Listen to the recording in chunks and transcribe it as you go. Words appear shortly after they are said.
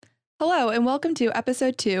Hello, and welcome to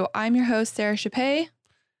episode 2. I'm your host, Sarah Chappé.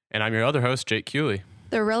 And I'm your other host, Jake Cooley.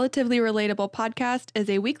 The Relatively Relatable podcast is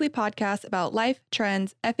a weekly podcast about life,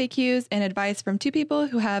 trends, FAQs, and advice from two people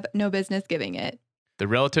who have no business giving it. The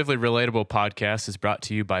Relatively Relatable podcast is brought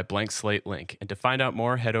to you by Blank Slate Link. And to find out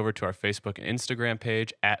more, head over to our Facebook and Instagram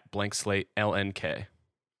page at BlankSlateLNK.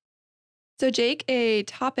 So, Jake, a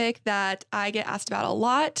topic that I get asked about a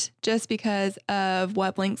lot just because of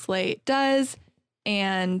what Blank Slate does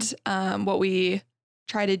and what we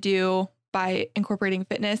try to do by incorporating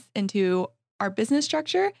fitness into our business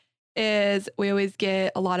structure is we always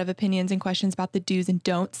get a lot of opinions and questions about the do's and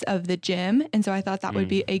don'ts of the gym. And so I thought that would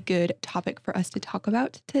be a good topic for us to talk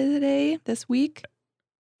about today, this week.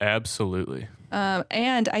 Absolutely.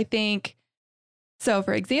 And I think, so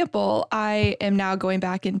for example, I am now going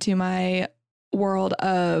back into my world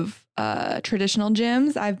of traditional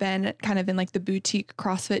gyms. I've been kind of in like the boutique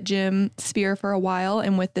CrossFit gym sphere for a while.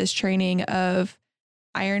 And with this training of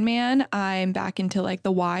Ironman, I'm back into like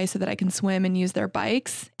the Y so that I can swim and use their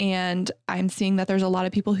bikes. And I'm seeing that there's a lot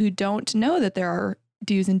of people who don't know that there are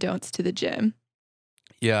do's and don'ts to the gym.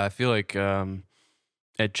 Yeah, I feel like at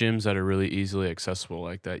gyms that are really easily accessible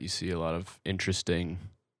like that, you see a lot of interesting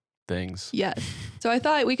things. Yes. So I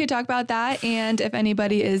thought we could talk about that. And if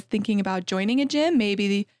anybody is thinking about joining a gym,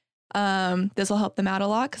 maybe this will help them out a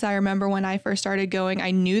lot. Because I remember when I first started going,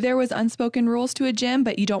 I knew there was unspoken rules to a gym,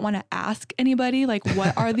 but you don't want to ask anybody, like,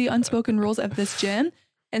 what are the unspoken rules of this gym?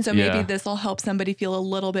 And so maybe this will help somebody feel a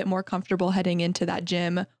little bit more comfortable heading into that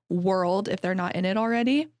gym world if they're not in it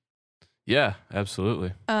already. Yeah,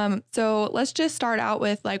 absolutely. So let's just start out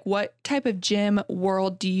with like, what type of gym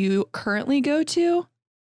world do you currently go to?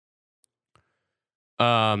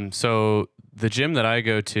 So the gym that I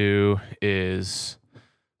go to is,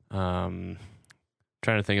 trying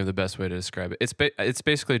to think of the best way to describe it. It's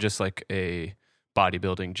basically just like a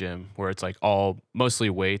bodybuilding gym where it's like all mostly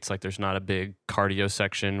weights. Like there's not a big cardio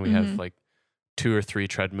section. We have like 2 or 3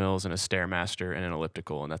 treadmills and a Stairmaster and an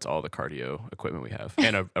elliptical, and that's all the cardio equipment we have,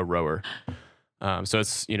 and a rower. So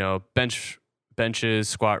it's, benches,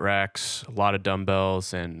 squat racks, a lot of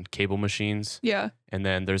dumbbells and cable machines. Yeah. And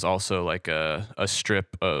then there's also like a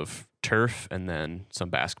strip of turf and then some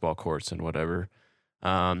basketball courts and whatever.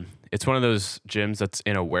 It's one of those gyms that's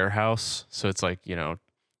in a warehouse. So it's like,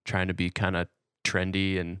 trying to be kind of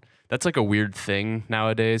trendy. And that's like a weird thing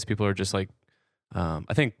nowadays. People are just like, I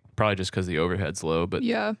think probably just because the overhead's low, but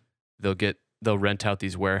yeah, they'll rent out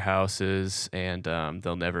these warehouses and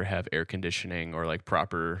they'll never have air conditioning or like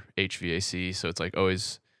proper HVAC. So it's like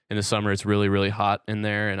always in the summer, it's really, really hot in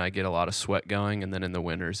there and I get a lot of sweat going. And then in the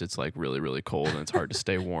winters, it's like really, really cold and it's hard to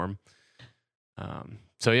stay warm.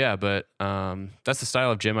 But that's the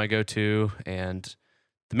style of gym I go to. And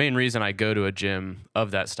the main reason I go to a gym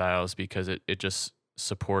of that style is because it just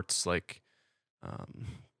supports like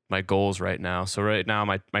my goals right now. So right now,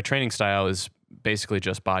 my training style is basically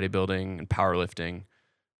just bodybuilding and powerlifting.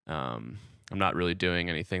 I'm not really doing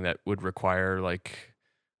anything that would require like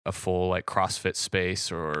a full like CrossFit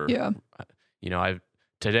space or,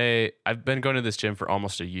 I've been going to this gym for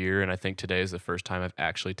almost a year, and I think today is the first time I've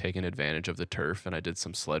actually taken advantage of the turf, and I did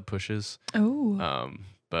some sled pushes. Oh.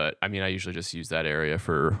 But I mean, I usually just use that area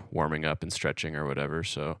for warming up and stretching or whatever.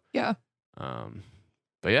 So Yeah.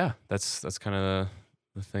 But yeah, that's kind of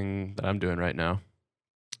the thing that I'm doing right now.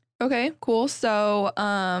 Okay, cool. So,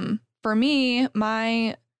 for me,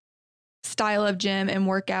 my style of gym and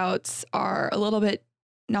workouts are a little bit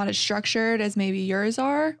not as structured as maybe yours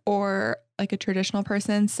are, or like a traditional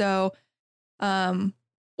person. So,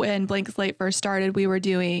 when Blank Slate first started, we were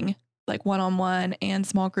doing like one-on-one and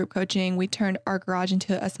small group coaching. We turned our garage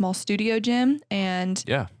into a small studio gym. And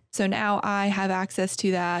so now I have access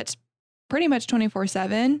to that pretty much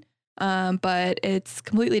 24/7. But it's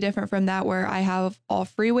completely different from that, where I have all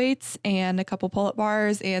free weights and a couple pull-up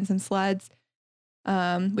bars and some sleds. We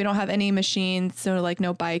don't have any machines, so like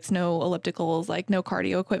no bikes, no ellipticals, like no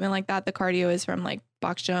cardio equipment like that. The cardio is from like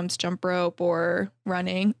box jumps, jump rope, or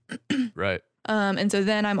running. Right. And so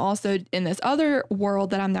then I'm also in this other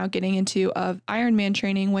world that I'm now getting into of Ironman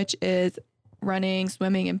training, which is running,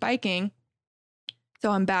 swimming, and biking.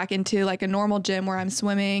 So I'm back into like a normal gym where I'm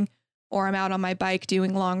swimming, or I'm out on my bike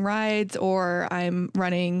doing long rides, or I'm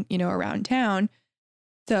running, around town.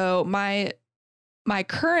 So my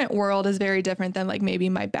current world is very different than like maybe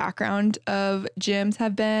my background of gyms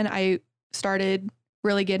have been. I started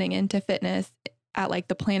really getting into fitness at like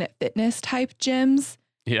the Planet Fitness type gyms.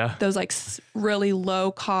 Yeah. Those like really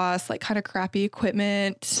low cost, like kind of crappy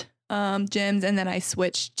equipment gyms. And then I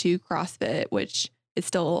switched to CrossFit, which is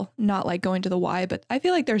still not like going to the Y, but I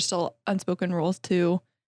feel like there's still unspoken rules to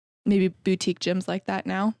maybe boutique gyms like that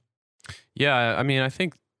now. Yeah, I mean, I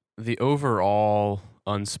think the overall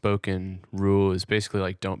unspoken rule is basically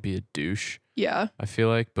like don't be a douche, Yeah. I feel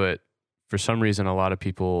like, but for some reason a lot of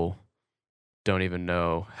people don't even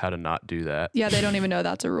know how to not do that. Yeah, they don't even know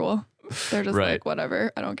that's a rule. They're just Right. like,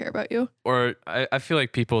 whatever, I don't care about you. Or I feel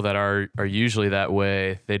like people that are usually that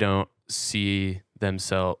way, they don't see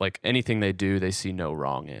themselves like anything they do, they see no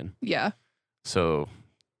wrong in. Yeah. So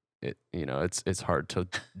it's hard to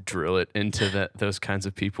drill it into those kinds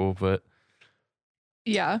of people, but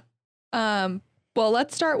Yeah. Well,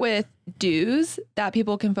 let's start with do's that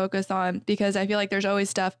people can focus on because I feel like there's always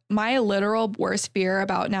stuff. My literal worst fear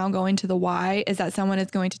about now going to the Y is that someone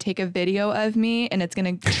is going to take a video of me and it's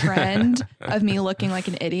going to trend of me looking like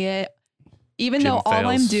an idiot. Even Gym though all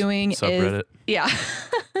I'm fails doing subreddit.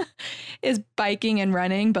 is biking and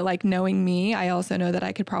running, but like knowing me, I also know that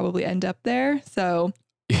I could probably end up there. So,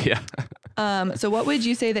 Yeah. so what would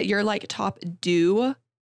you say that your like top do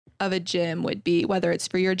of a gym would be, whether it's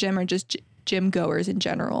for your gym or just gym goers in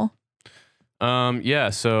general? Yeah,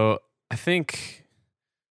 so I think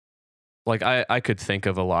like I could think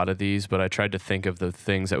of a lot of these, but I tried to think of the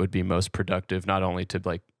things that would be most productive, not only to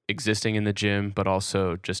like existing in the gym, but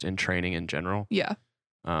also just in training in general. Yeah.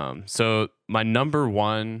 So my number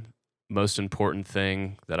one most important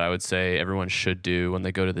thing that I would say everyone should do when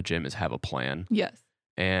they go to the gym is have a plan. Yes.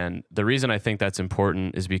 And the reason I think that's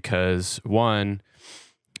important is because one,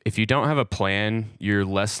 if you don't have a plan, you're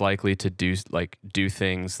less likely to do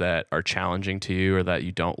things that are challenging to you or that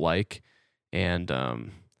you don't like. And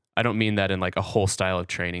I don't mean that in like a whole style of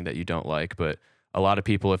training that you don't like, but a lot of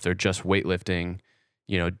people, if they're just weightlifting,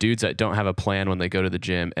 dudes that don't have a plan when they go to the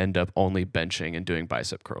gym end up only benching and doing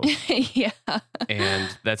bicep curls. Yeah.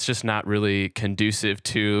 And that's just not really conducive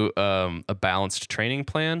to a balanced training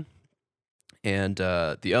plan. And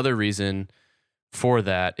the other reason for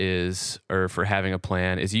that is, or for having a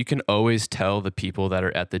plan, is you can always tell the people that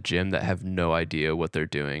are at the gym that have no idea what they're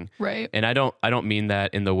doing. Right. And I don't mean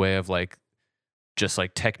that in the way of like just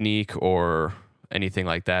like technique or anything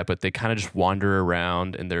like that, but they kind of just wander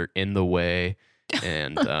around and they're in the way.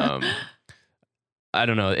 And I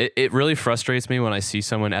don't know. It really frustrates me when I see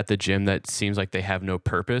someone at the gym that seems like they have no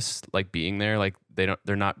purpose, like being there, like they're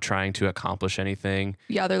not trying to accomplish anything.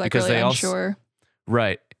 Yeah, they're like Because really they also- unsure.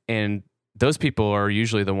 Right. And those people are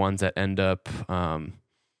usually the ones that end up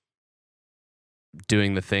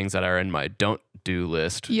doing the things that are in my don't do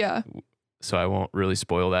list. Yeah. So I won't really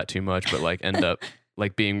spoil that too much, but like end up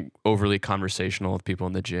like being overly conversational with people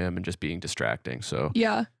in the gym and just being distracting. So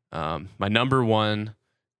Yeah. my number one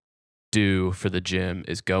do for the gym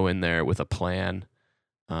is go in there with a plan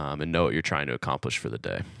and know what you're trying to accomplish for the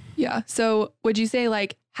day. Yeah. So would you say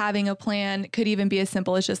like having a plan could even be as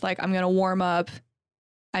simple as just like, I'm going to warm up,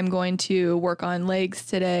 I'm going to work on legs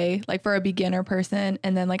today, like for a beginner person.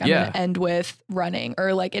 And then like I'm going to end with running,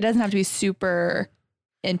 or like it doesn't have to be super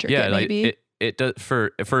intricate. Yeah, like maybe. it does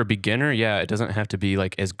for a beginner. Yeah, it doesn't have to be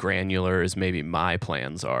like as granular as maybe my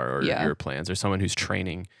plans are or your plans or someone who's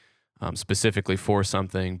training specifically for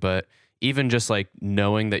something. But even just like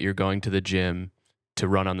knowing that you're going to the gym to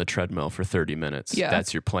run on the treadmill for 30 minutes,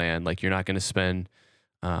 that's your plan. Like you're not going to spend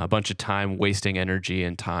a bunch of time wasting energy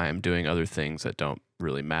and time doing other things that don't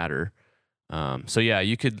really matter. So yeah,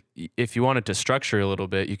 you could, if you wanted to structure a little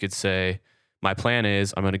bit, you could say, my plan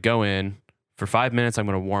is I'm going to go in for 5 minutes, I'm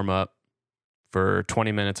going to warm up. For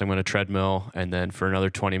 20 minutes, I'm going to treadmill. And then for another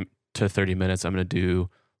 20 to 30 minutes, I'm going to do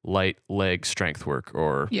light leg strength work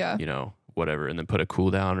or, whatever. And then put a cool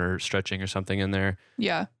down or stretching or something in there.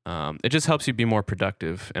 Yeah. It just helps you be more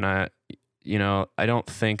productive. And I don't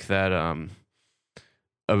think that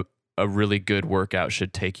a really good workout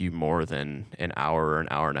should take you more than an hour or an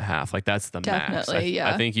hour and a half. Like that's the max.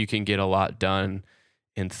 I think you can get a lot done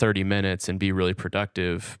in 30 minutes and be really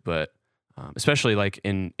productive. But especially like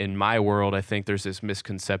in my world, I think there's this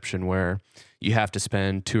misconception where you have to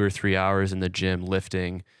spend 2 or 3 hours in the gym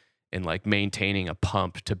lifting and like maintaining a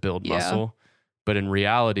pump to build muscle. But in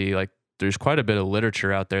reality, like there's quite a bit of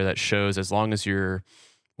literature out there that shows as long as your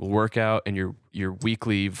workout and your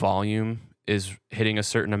weekly volume is hitting a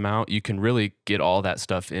certain amount, you can really get all that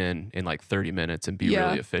stuff in like 30 minutes and be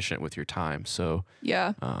really efficient with your time. So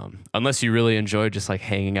unless you really enjoy just like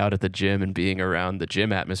hanging out at the gym and being around the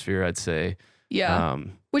gym atmosphere, I'd say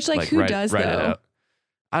which like who does write though? It out.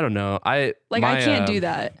 I don't know. I can't do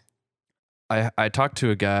that. I talked to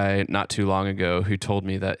a guy not too long ago who told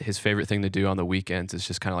me that his favorite thing to do on the weekends is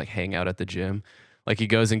just kind of like hang out at the gym. Like he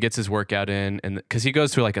goes and gets his workout in, and because he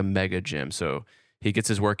goes to like a mega gym, so he gets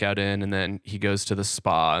his workout in, and then he goes to the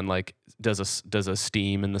spa and like does a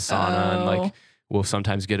steam in the sauna, and like will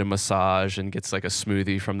sometimes get a massage and gets like a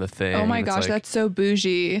smoothie from the thing. Oh my gosh, like, that's so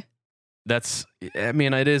bougie. I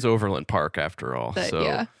mean, it is Overland Park after all. But So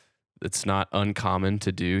yeah. it's not uncommon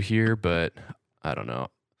to do here, but I don't know.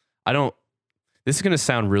 I don't, this is going to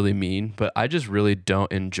sound really mean, but I just really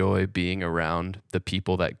don't enjoy being around the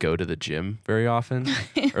people that go to the gym very often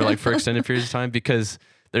or like for extended periods of time, because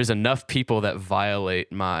there's enough people that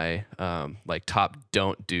violate my like top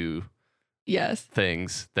don't do Yes.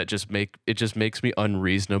 things that just makes me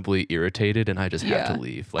unreasonably irritated, and I just have Yeah. to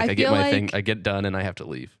leave. Like I I get feel my thing, like- I get done and I have to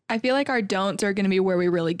leave. I feel like our don'ts are going to be where we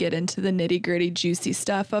really get into the nitty gritty, juicy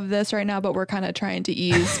stuff of this right now, but we're kind of trying to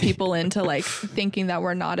ease people into like thinking that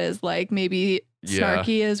we're not as like maybe Yeah.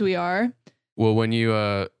 snarky as we are. Well, when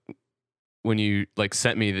you like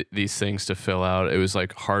sent me these things to fill out, it was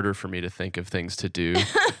like harder for me to think of things to do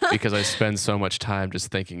because I spend so much time just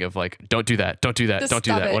thinking of like, don't do that, don't do that, Just don't do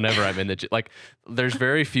stop that. it. Whenever I'm in the gym, like there's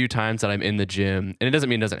very few times that I'm in the gym, and it doesn't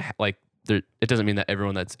mean it doesn't mean that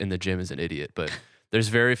everyone that's in the gym is an idiot, but there's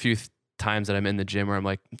very few times that I'm in the gym where I'm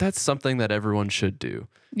like, that's something that everyone should do,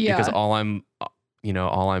 Yeah, because all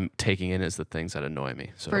I'm taking in is the things that annoy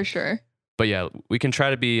me. So, for sure. but yeah, we can try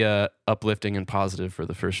to be uplifting and positive for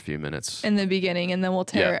the first few minutes. In the beginning, and then we'll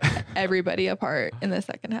tear everybody apart in the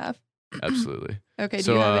second half. Absolutely. Okay. Do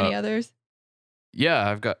So, you have any others? Yeah,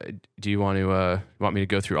 I've got. Do you want me to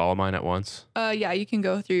go through all of mine at once? Yeah, you can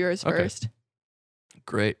go through yours Okay. first.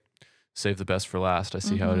 Great. Save the best for last. I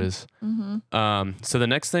see how it Mhm. is. Mm-hmm. So the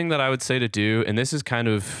next thing that I would say to do, and this is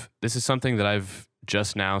something that I've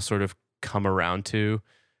just now sort of come around to,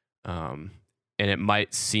 and it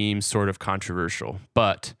might seem sort of controversial,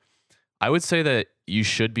 but I would say that you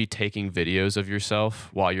should be taking videos of yourself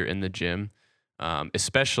while you're in the gym,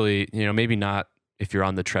 especially, maybe not if you're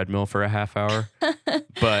on the treadmill for a half hour,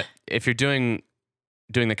 but if you're doing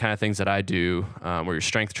the kind of things that I do, where you're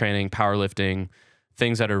strength training, powerlifting,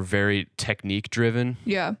 things that are very technique driven.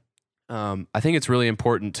 Yeah. I think it's really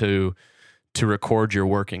important to record your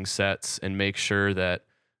working sets and make sure that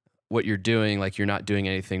what you're doing, like you're not doing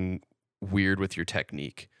anything weird with your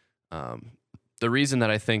technique. The reason that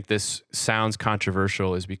I think this sounds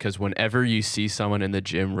controversial is because whenever you see someone in the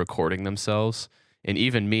gym recording themselves, and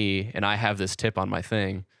even me, and I have this tip on my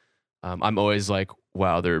thing, I'm always like,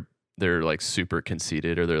 wow, they're like super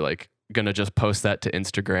conceited, or they're like gonna just post that to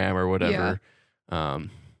Instagram or whatever. And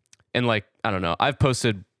like, I don't know, I've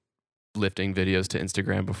posted lifting videos to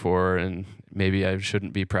Instagram before, and maybe I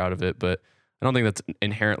shouldn't be proud of it, but I don't think that's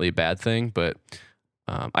inherently a bad thing. But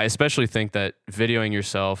I especially think that videoing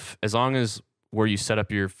yourself, as long as where you set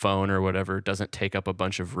up your phone or whatever doesn't take up a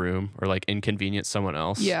bunch of room or like inconvenience someone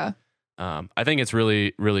else. Yeah. I think it's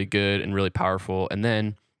really, really good and really powerful. And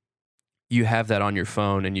then you have that on your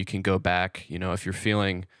phone, and you can go back, if you're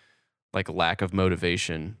feeling like lack of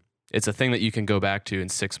motivation, it's a thing that you can go back to in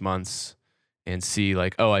 6 months and see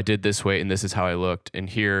like, oh, I did this weight and this is how I looked. And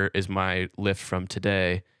here is my lift from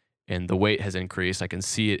today, and the weight has increased. I can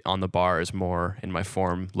see it on the bars more, and my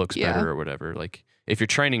form looks better or whatever. Like if you're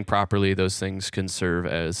training properly, those things can serve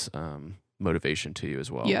as motivation to you as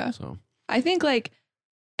well. Yeah. So I think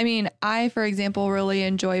I, for example, really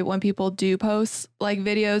enjoy when people do post like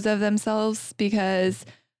videos of themselves, because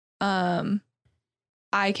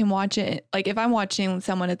I can watch it. Like if I'm watching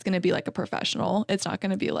someone, it's going to be like a professional. It's not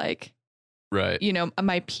going to be like, right.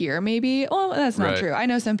 My peer maybe. Well, that's not Right. true. I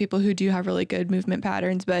know some people who do have really good movement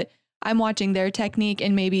patterns, but I'm watching their technique,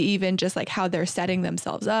 and maybe even just like how they're setting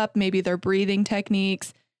themselves up, maybe their breathing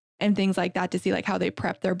techniques and things like that, to see like how they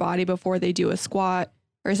prep their body before they do a squat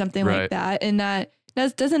or something Right. like that. And that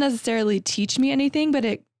doesn't necessarily teach me anything, but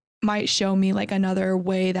it might show me like another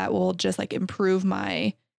way that will just like improve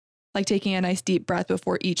my, like taking a nice deep breath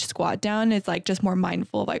before each squat down. It's like just more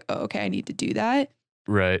mindful of like, oh, okay, I need to do that.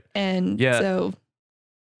 Right. And Yeah. so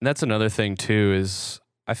And that's another thing too, is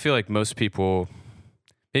I feel like most people,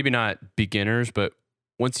 maybe not beginners, but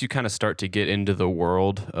once you kind of start to get into the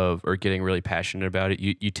world of, or getting really passionate about it,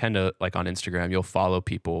 you tend to, like on Instagram, you'll follow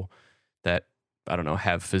people that, I don't know,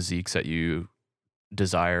 have physiques that you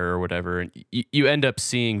desire or whatever. And you end up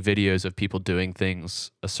seeing videos of people doing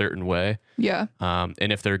things a certain way. yeah, And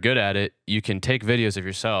if they're good at it, you can take videos of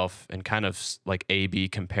yourself and kind of like A/B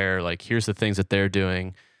compare, like here's the things that they're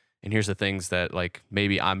doing, and here's the things that like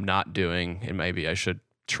maybe I'm not doing, and maybe I should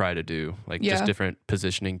try to do, like just Yeah. different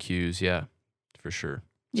positioning cues. Yeah, for sure.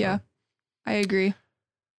 So, yeah, I agree.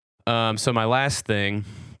 So my last thing,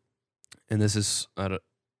 and this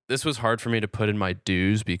was hard for me to put in my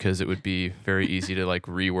do's because it would be very easy to like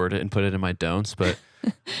reword it and put it in my don'ts, but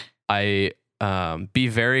I be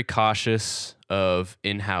very cautious of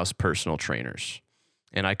in-house personal trainers.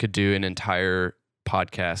 And I could do an entire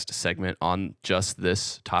podcast segment on just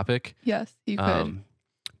this topic. Yes, you could.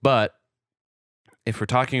 But if we're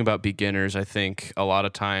talking about beginners, I think a lot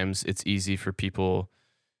of times it's easy for people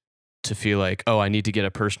to feel like, oh, I need to get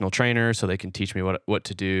a personal trainer so they can teach me what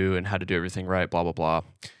to do and how to do everything right, blah, blah, blah.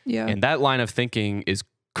 Yeah. And that line of thinking is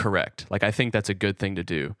correct. Like, I think that's a good thing to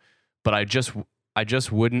do. But I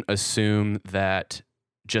just wouldn't assume that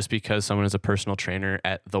just because someone is a personal trainer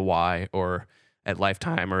at the Y or at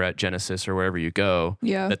Lifetime or at Genesis or wherever you go,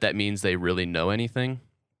 Yeah. that means they really know anything.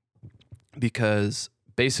 Because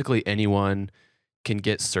basically anyone can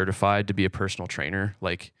get certified to be a personal trainer.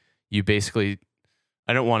 Like, you basically,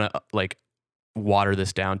 I don't want to like water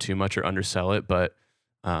this down too much or undersell it, but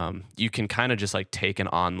you can kind of just like take an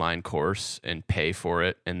online course and pay for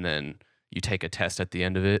it, and then you take a test at the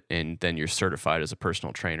end of it, and then you're certified as a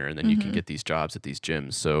personal trainer, and then you can get these jobs at these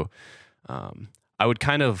gyms. So I would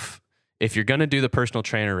kind of, if you're going to do the personal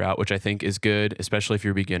trainer route, which I think is good, especially if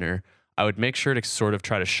you're a beginner, I would make sure to sort of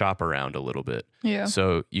try to shop around a little bit. Yeah.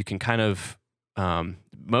 So you can kind of,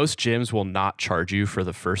 most gyms will not charge you for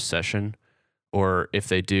the first session, or if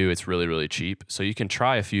they do, it's really, really cheap. So you can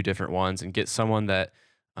try a few different ones and get someone that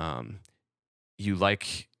you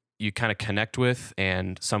like, you kind of connect with,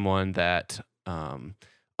 and someone that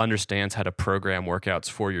understands how to program workouts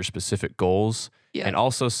for your specific goals. Yeah. And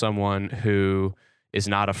also someone who is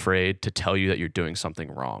not afraid to tell you that you're doing something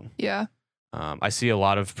wrong. Yeah. I see a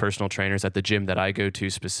lot of personal trainers at the gym that I go to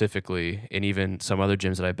specifically, and even some other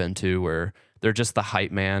gyms that I've been to, where they're just the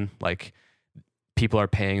hype man. Like, people are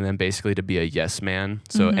paying them basically to be a yes man.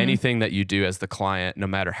 So anything that you do as the client, no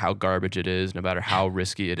matter how garbage it is, no matter how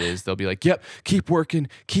risky it is, they'll be like, yep, keep working,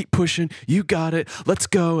 keep pushing, you got it, let's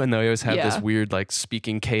go. And they always have this weird like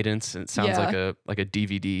speaking cadence, and it sounds like a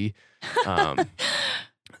DVD.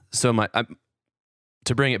 So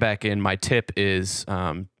to bring it back in, my tip is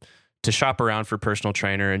to shop around for personal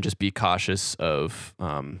trainer and just be cautious of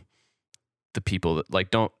the people that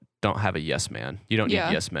like don't have a yes man. You don't need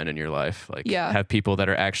yes men in your life. Like, have people that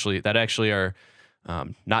actually are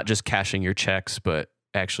not just cashing your checks, but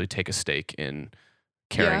actually take a stake in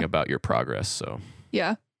caring about your progress. So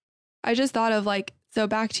yeah, I just thought of like, so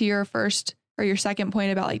back to your first or your second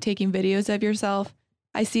point about like taking videos of yourself.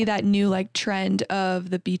 I see that new like trend of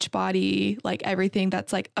the Beachbody, like everything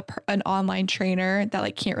that's like an online trainer that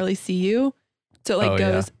like can't really see you. So it like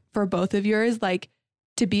goes for both of yours, like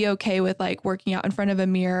to be okay with like working out in front of a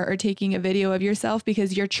mirror or taking a video of yourself,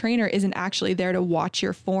 because your trainer isn't actually there to watch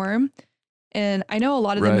your form. And I know a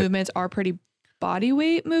lot of the movements are pretty body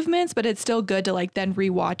weight movements, but it's still good to like then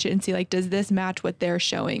rewatch it and see like, does this match what they're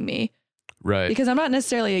showing me? Right. Because I'm not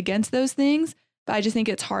necessarily against those things, but I just think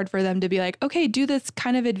it's hard for them to be like, okay, do this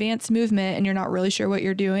kind of advanced movement and you're not really sure what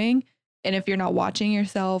you're doing. And if you're not watching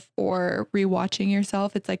yourself or rewatching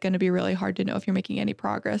yourself, it's like going to be really hard to know if you're making any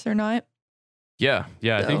progress or not. Yeah.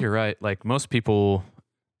 Yeah. So. I think you're right. Like, most people,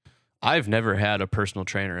 I've never had a personal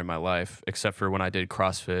trainer in my life except for when I did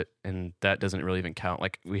CrossFit, and that doesn't really even count.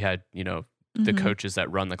 Like, we had, the coaches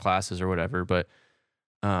that run the classes or whatever, but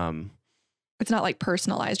it's not like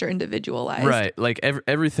personalized or individualized. Right. Like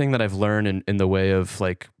everything that I've learned in the way of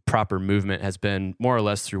like proper movement has been more or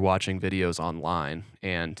less through watching videos online.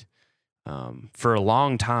 And for a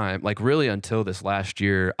long time, like really until this last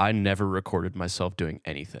year, I never recorded myself doing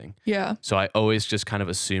anything. Yeah. So I always just kind of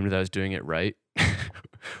assumed that I was doing it right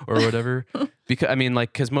or whatever.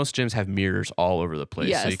 Because most gyms have mirrors all over the place.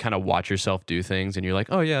 Yes. So you kind of watch yourself do things and you're like,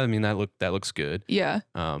 oh yeah, I mean, that looks good. Yeah.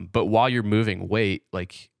 But while you're moving weight,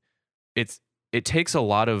 like it takes a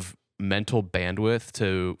lot of mental bandwidth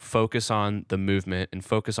to focus on the movement and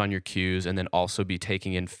focus on your cues, and then also be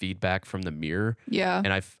taking in feedback from the mirror. Yeah.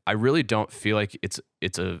 And I really don't feel like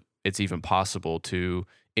it's even possible to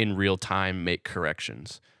in real time make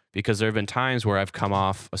corrections, because there have been times where I've come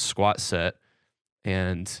off a squat set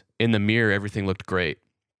and in the mirror everything looked great,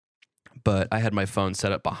 but I had my phone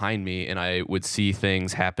set up behind me and I would see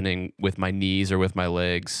things happening with my knees or with my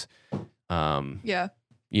legs. Yeah.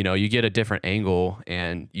 You get a different angle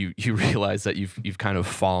and you realize that you've kind of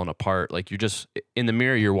fallen apart. Like, you're just in the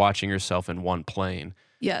mirror, you're watching yourself in one plane.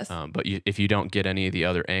 Yes. But if you don't get any of the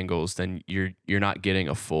other angles, then you're not getting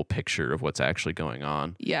a full picture of what's actually going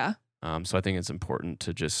on. Yeah. So I think it's important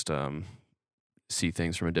to just see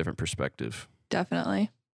things from a different perspective.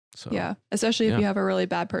 Definitely. So yeah, especially if you have a really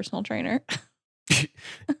bad personal trainer.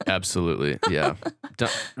 Absolutely. Yeah.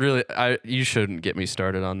 You shouldn't get me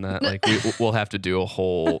started on that. Like, we'll have to do a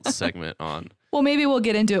whole segment on. Well, maybe we'll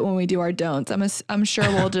get into it when we do our don'ts. I'm sure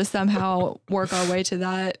we'll just somehow work our way to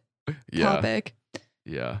that topic.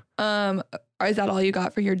 Yeah. Is that all you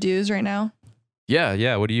got for your do's right now? Yeah.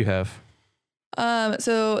 Yeah. What do you have?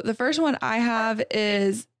 So the first one I have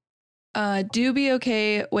is Do be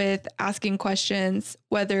okay with asking questions,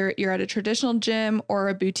 whether you're at a traditional gym or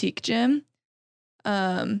a boutique gym.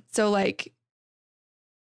 So like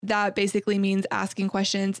that basically means asking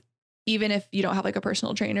questions, even if you don't have like a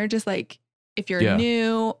personal trainer, just like if you're Yeah.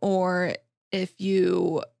 new or if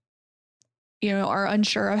you know, are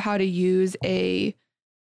unsure of how to use a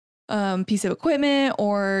piece of equipment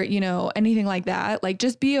or, you know, anything like that, like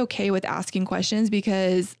just be okay with asking questions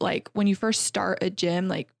because like when you first start a gym,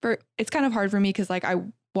 like it's kind of hard for me because like I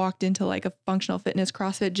walked into like a functional fitness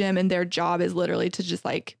CrossFit gym and their job is literally to just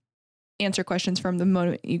like answer questions from the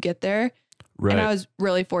moment you get there. Right. And I was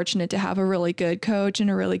really fortunate to have a really good coach and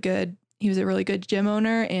he was a really good gym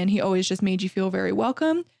owner and he always just made you feel very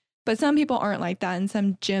welcome. But some people aren't like that and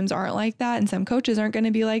some gyms aren't like that and some coaches aren't going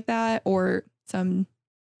to be like that or some,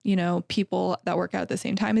 you know, people that work out at the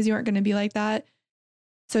same time as you aren't going to be like that.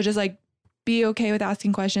 So just like be okay with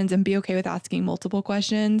asking questions and be okay with asking multiple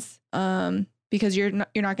questions. Because you're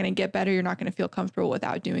not going to get better. You're not going to feel comfortable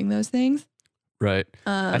without doing those things. Right.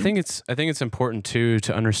 I think it's important too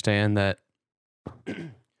to understand that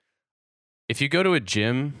if you go to a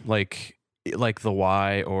gym like the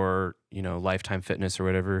Y or, you know, Lifetime Fitness or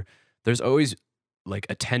whatever, there's always like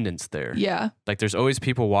attendance there. Yeah. Like there's always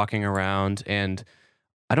people walking around and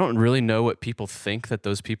I don't really know what people think that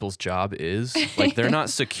those people's job is. Like they're not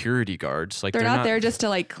security guards. Like they're not there just to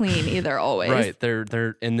like clean either always. Right.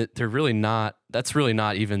 They're really not, that's really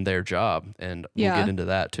not even their job. And we'll get into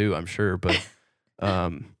that too, I'm sure. But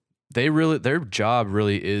their job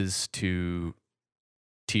really is to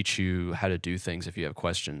teach you how to do things if you have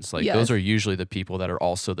questions. Like those are usually the people that are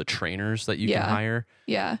also the trainers that you can hire.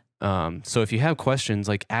 Yeah. So if you have questions,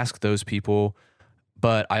 like ask those people.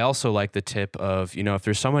 But I also like the tip of, you know, if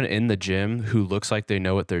there's someone in the gym who looks like they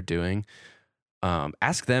know what they're doing,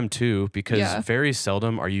 ask them too, because very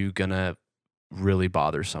seldom are you gonna really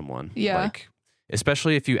bother someone. Yeah. Like,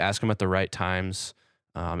 especially if you ask them at the right times.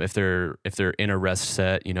 If they're in a rest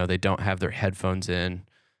set, you know, they don't have their headphones in,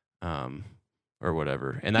 or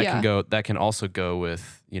whatever. And that can also go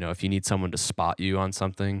with, you know, if you need someone to spot you on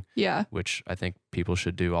something. Yeah. Which I think people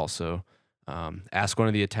should do also. Ask one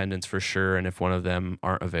of the attendants for sure. And if one of them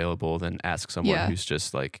aren't available, then ask someone who's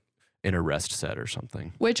just like in a rest set or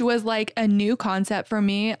something. Which was like a new concept for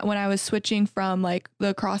me when I was switching from like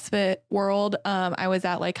the CrossFit world. I was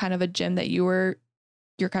at like kind of a gym that you're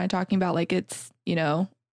kind of talking about, like it's, you know,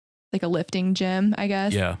 like a lifting gym, I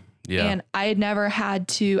guess. Yeah. Yeah. And I had never had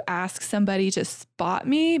to ask somebody to spot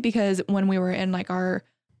me because when we were in like our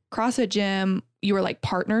CrossFit gym, you were like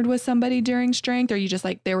partnered with somebody during strength or you just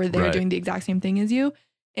like, they were there doing the exact same thing as you.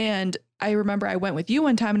 And I remember I went with you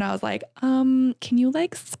one time and I was like, can you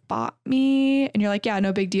like spot me? And you're like, yeah,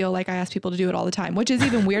 no big deal. Like I ask people to do it all the time, which is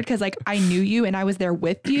even weird because like I knew you and I was there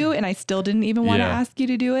with you and I still didn't even want to ask you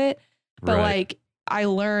to do it. But like I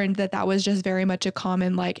learned that was just very much a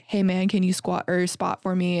common like, hey man, can you squat or spot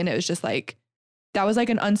for me? And it was just like, that was like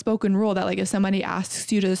an unspoken rule that like if somebody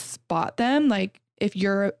asks you to spot them, like if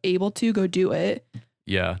you're able to go do it.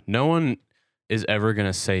 Yeah. No one is ever going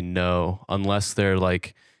to say no unless they're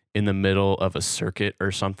like in the middle of a circuit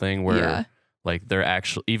or something where like they're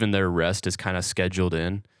actually, even their rest is kind of scheduled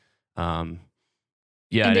in. And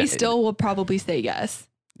they still will probably say yes.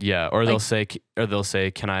 Yeah. Or they'll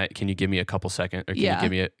say, can you give me a couple seconds or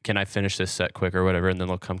can I finish this set quick or whatever? And then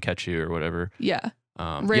they'll come catch you or whatever. Yeah.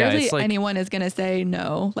 Rarely anyone is going to say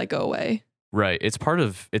no, like go away. Right. It's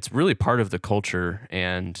really part of the culture.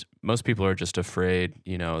 And most people are just afraid,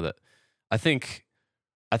 you know, that I think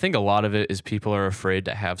a lot of it is people are afraid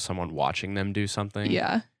to have someone watching them do something.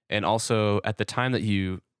 Yeah. And also at the time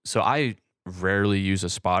that so I rarely use a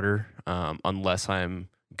spotter unless I'm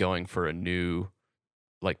going for a new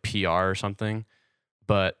like PR or something.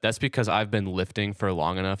 But that's because I've been lifting for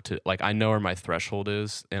long enough to like, I know where my threshold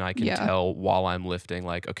is and I can tell while I'm lifting,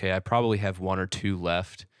 like, okay, I probably have 1 or 2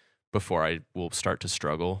 left before I will start to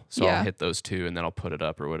struggle. So I'll hit those 2 and then I'll put it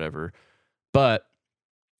up or whatever. But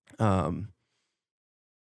that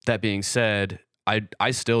being said,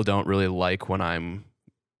 I still don't really like when I'm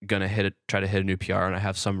gonna try to hit a new PR and I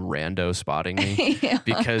have some rando spotting me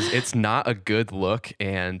because it's not a good look.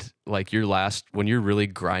 And like when you're really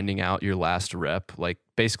grinding out your last rep, like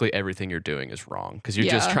basically everything you're doing is wrong because you're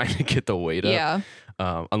just trying to get the weight up.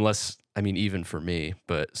 Unless, I mean, even for me,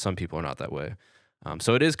 but some people are not that way.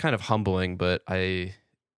 So it is kind of humbling, but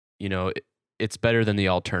it's better than the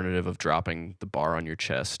alternative of dropping the bar on your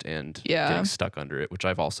chest and getting stuck under it, which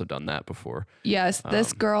I've also done that before. Yes.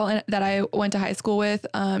 This girl that I went to high school with,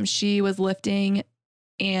 she was lifting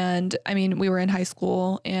and I mean, we were in high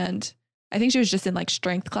school and I think she was just in like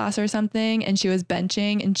strength class or something, and she was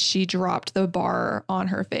benching and she dropped the bar on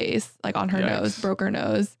her face, like on her nose, broke her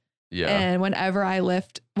nose. Yeah. And whenever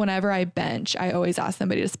I bench, I always ask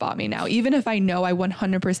somebody to spot me now. Even if I know I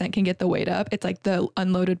 100% can get the weight up, it's like the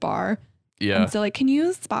unloaded bar. Yeah. I'm still like, can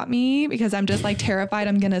you spot me? Because I'm just like terrified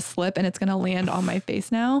I'm going to slip and it's going to land on my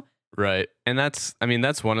face now. Right. And that's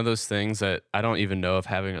one of those things that I don't even know if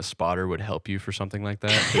having a spotter would help you for something like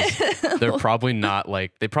that. 'Cause they're probably not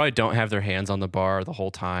like, they probably don't have their hands on the bar the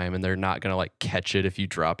whole time and they're not going to like catch it if you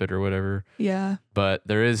drop it or whatever. Yeah. But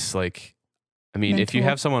there is like, I mean, if you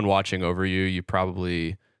Mental. have someone watching over you, you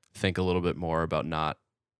probably think a little bit more about not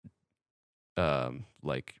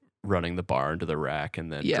like running the bar into the rack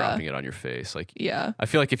and then dropping it on your face. Like, Yeah. I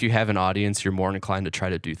feel like if you have an audience, you're more inclined to try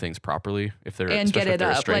to do things properly if they're And get especially if it they're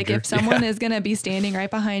a up. Like stranger. if someone is going to be standing right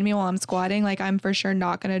behind me while I'm squatting, like I'm for sure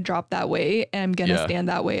not going to drop that weight and I'm going to stand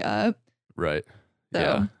that way up. Right. So,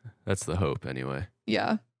 Yeah. That's the hope anyway.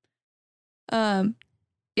 Yeah.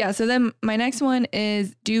 Yeah. So then my next one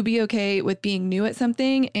is do be okay with being new at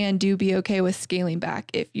something and do be okay with scaling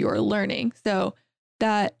back if you're learning. So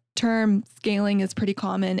that term scaling is pretty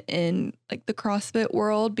common in like the CrossFit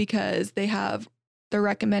world because they have the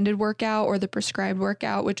recommended workout or the prescribed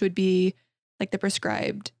workout, which would be like the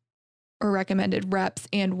prescribed or recommended reps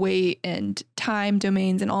and weight and time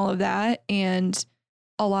domains and all of that. And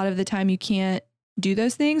a lot of the time you can't do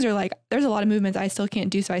those things, or like there's a lot of movements I still can't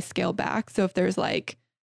do. So I scale back. So if there's like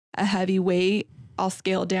a heavy weight, I'll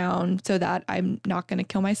scale down so that I'm not going to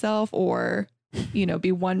kill myself or, you know,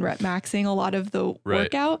 be one rep maxing a lot of the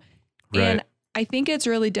workout. Right. And I think it's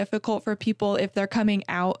really difficult for people if they're coming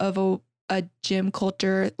out of a gym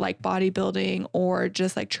culture like bodybuilding or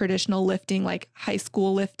just like traditional lifting, like high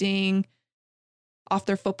school lifting off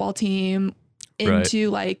their football team into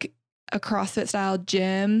like a CrossFit style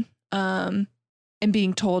gym. And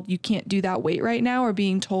being told you can't do that weight right now, or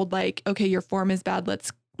being told like, okay, your form is bad.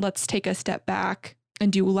 Let's take a step back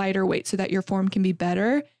and do lighter weight so that your form can be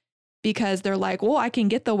better, because they're like, well, I can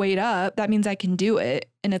get the weight up. That means I can do it.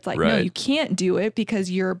 And it's like, no, you can't do it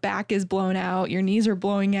because your back is blown out, your knees are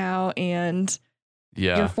blowing out, and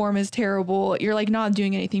your form is terrible. You're like not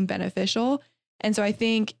doing anything beneficial. And so I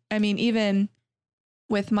think, I mean, even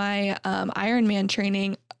with my Ironman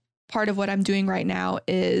training, part of what I'm doing right now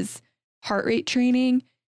is heart rate training.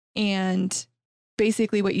 And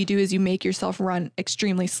basically what you do is you make yourself run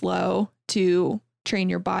extremely slow to train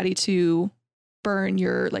your body to burn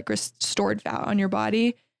your like stored fat on your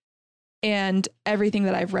body. And everything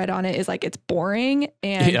that I've read on it is like, it's boring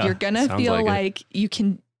and you're going to feel like you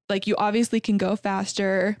can, like you obviously can go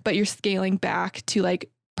faster, but you're scaling back to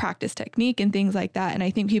like practice technique and things like that. And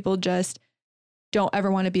I think people just don't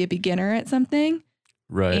ever want to be a beginner at something.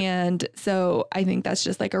 Right. And so I think that's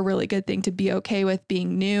just like a really good thing to be okay with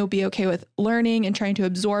being new, be okay with learning and trying to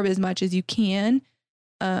absorb as much as you can.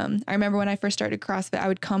 I remember when I first started CrossFit, I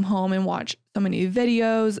would come home and watch so many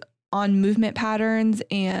videos on movement patterns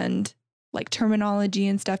and like terminology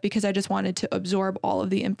and stuff because I just wanted to absorb all of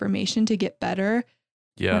the information to get better.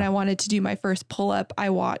 Yeah. When I wanted to do my first pull-up,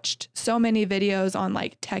 I watched so many videos on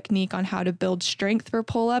like technique on how to build strength for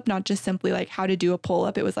pull-up, not just simply like how to do a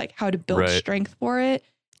pull-up. It was like how to build strength for it.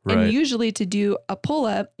 And usually to do a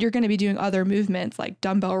pull-up, you're going to be doing other movements like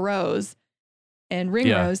dumbbell rows and ring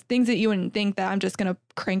rows, things that you wouldn't think that I'm just going to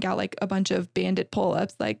crank out like a bunch of banded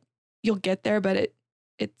pull-ups. Like you'll get there, but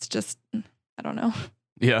it's just, I don't know.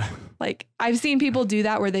 Yeah. Like I've seen people do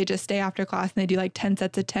that where they just stay after class and they do like 10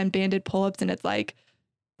 sets of 10 banded pull-ups. And it's like,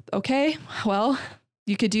 okay, well,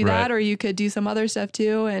 you could do that or you could do some other stuff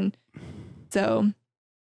too. And so,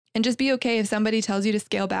 and just be okay if somebody tells you to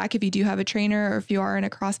scale back, if you do have a trainer or if you are in a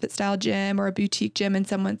CrossFit style gym or a boutique gym and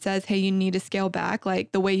someone says, hey, you need to scale back,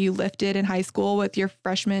 like the way you lifted in high school with your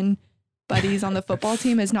freshman buddies on the football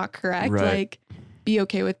team is not correct. Like be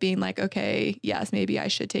okay with being like, okay, yes, maybe I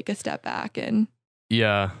should take a step back. And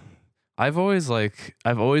yeah, I've always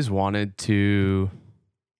wanted to,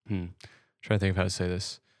 trying to think of how to say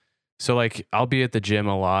this. So like I'll be at the gym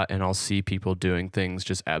a lot and I'll see people doing things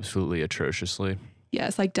just absolutely atrociously.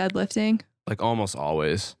 Yes, like deadlifting. Like almost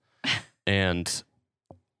always. And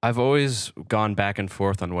I've always gone back and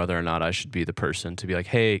forth on whether or not I should be the person to be like,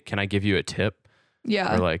 hey, can I give you a tip?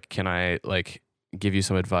 Yeah. Or like, can I like give you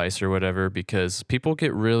some advice or whatever? Because people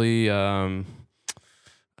get really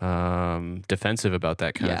defensive about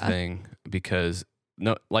that kind of thing because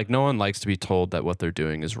no one likes to be told that what they're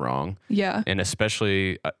doing is wrong. Yeah. And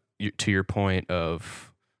especially to your point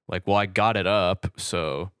of like, well, I got it up,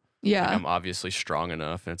 so I'm obviously strong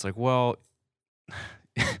enough. And it's like, well,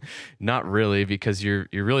 not really, because you're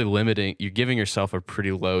really limiting. You're giving yourself a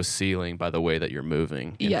pretty low ceiling by the way that you're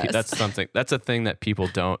moving. And Yes. that's a thing that people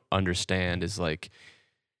don't understand. Is like,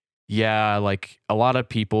 yeah, like a lot of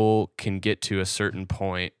people can get to a certain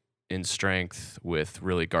point in strength with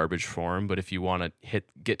really garbage form, but if you want to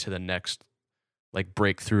get to the next, like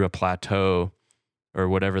break through a plateau or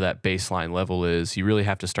whatever that baseline level is, you really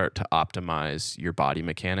have to start to optimize your body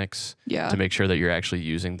mechanics Yeah. to make sure that you're actually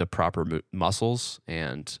using the proper muscles.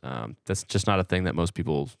 And that's just not a thing that most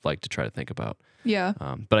people like to try to think about. Yeah.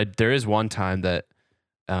 But there is one time that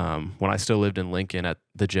when I still lived in Lincoln at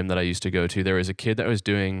the gym that I used to go to, there was a kid that was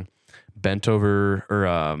doing bent over or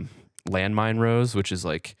landmine rows, which is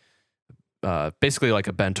like basically like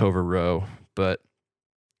a bent over row, but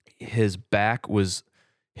his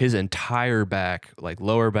entire back, like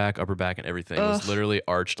lower back, upper back, and everything was literally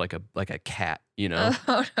arched like a cat, you know?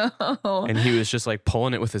 Oh, no. And he was just like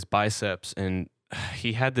pulling it with his biceps. And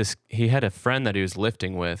he had a friend that he was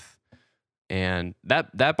lifting with. And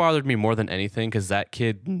that bothered me more than anything, because that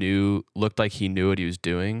kid looked like he knew what he was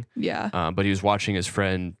doing. Yeah. But he was watching his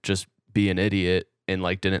friend just be an idiot and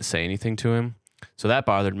like didn't say anything to him. So that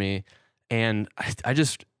bothered me. And I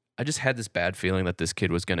just had this bad feeling that this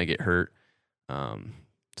kid was going to get hurt.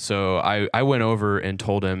 So I went over and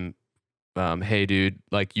told him, hey, dude,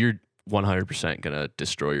 like you're 100% going to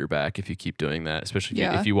destroy your back if you keep doing that, especially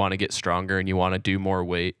if you want to get stronger and you want to do more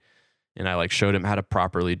weight. And I like showed him how to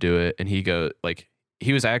properly do it. And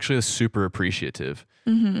he was actually super appreciative.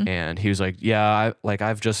 Mm-hmm. And he was like, yeah,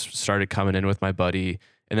 I've just started coming in with my buddy.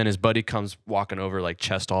 And then his buddy comes walking over, like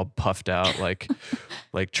chest all puffed out, like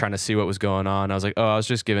trying to see what was going on. I was like, oh, I was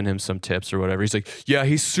just giving him some tips or whatever. He's like, yeah,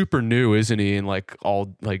 he's super new, isn't he? And like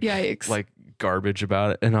all like, Yikes. like garbage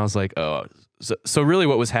about it. And I was like, oh, so really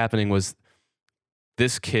what was happening was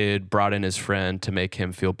this kid brought in his friend to make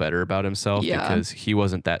him feel better about himself because he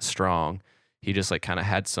wasn't that strong. He just like kind of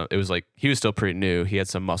had it was like, he was still pretty new. He had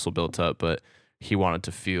some muscle built up, but he wanted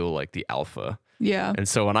to feel like the alpha. Yeah. And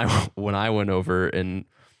so when I went over, and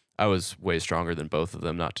I was way stronger than both of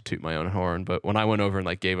them, not to toot my own horn, but when I went over and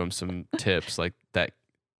like gave him some tips, like that,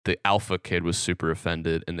 the alpha kid was super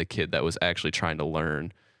offended, and the kid that was actually trying to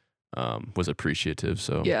learn was appreciative.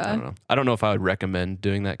 So I don't know if I would recommend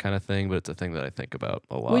doing that kind of thing, but it's a thing that I think about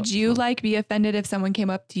a lot. Would you like be offended if someone came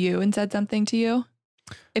up to you and said something to you?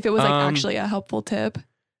 If it was like actually a helpful tip?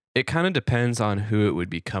 It kind of depends on who it would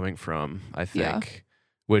be coming from, I think,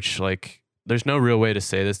 which like, there's no real way to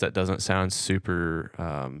say this that doesn't sound super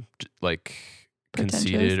like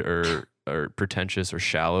conceited or pretentious or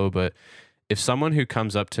shallow. But if someone who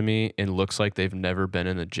comes up to me and looks like they've never been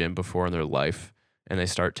in the gym before in their life, and they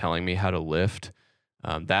start telling me how to lift,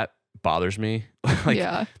 that bothers me.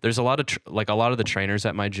 There's a lot of a lot of the trainers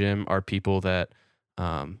at my gym are people that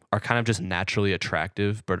are kind of just naturally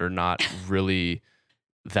attractive, but are not really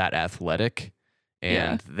that athletic.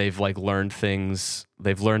 And they've like learned things.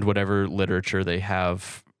 They've learned whatever literature they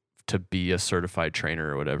have to be a certified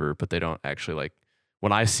trainer or whatever, but they don't actually like,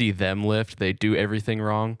 when I see them lift, they do everything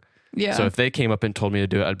wrong. Yeah. So if they came up and told me to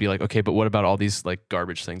do it, I'd be like, okay, but what about all these like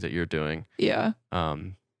garbage things that you're doing? Yeah.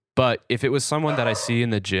 But if it was someone that I see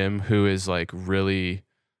in the gym who is like really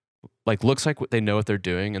like looks like they know what they're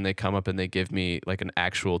doing, and they come up and they give me like an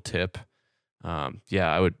actual tip,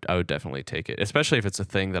 I would definitely take it, especially if it's a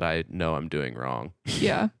thing that I know I'm doing wrong.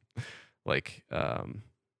 Yeah. Like, I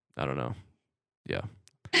don't know. Yeah.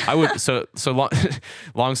 I would, so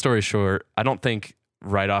long story short, I don't think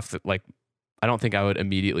I don't think I would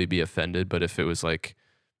immediately be offended, but if it was like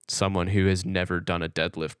someone who has never done a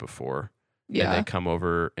deadlift before, and they come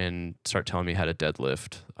over and start telling me how to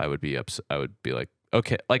deadlift, I would be upset. I would be like,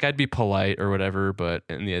 okay, like I'd be polite or whatever, but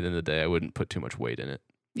in the end of the day, I wouldn't put too much weight in it.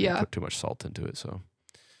 Yeah. Put too much salt into it. So,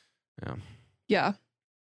 yeah.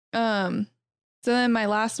 So then my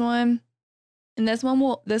last one, and this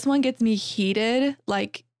one gets me heated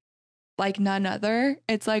like none other.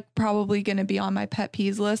 It's like probably going to be on my pet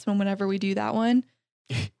peeves list whenever we do that one.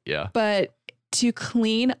 Yeah. But to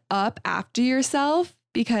clean up after yourself,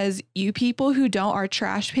 because you people who don't are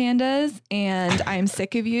trash pandas, and I'm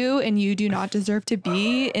sick of you, and you do not deserve to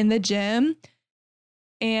be in the gym.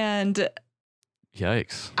 And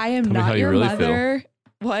yikes. I am not your mother.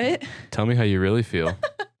 What? Tell me how you really feel.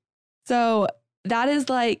 So that is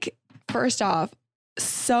like, first off,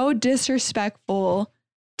 so disrespectful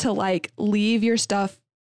to like leave your stuff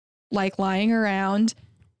like lying around.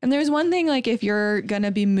 And there's one thing, like if you're going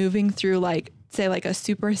to be moving through like, say like a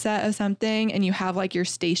superset of something and you have like your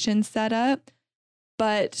station set up,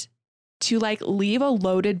 but to like leave a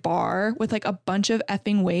loaded bar with like a bunch of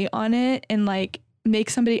effing weight on it and like make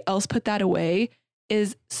somebody else put that away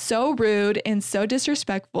is so rude and so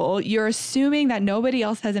disrespectful. You're assuming that nobody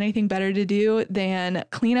else has anything better to do than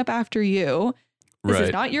clean up after you. This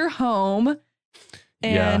is not your home.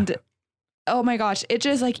 And oh my gosh, it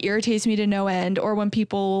just like irritates me to no end. Or when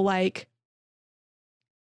people like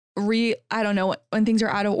I don't know, when things are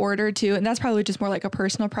out of order too. And that's probably just more like a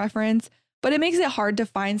personal preference, but it makes it hard to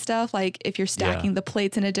find stuff. Like if you're stacking the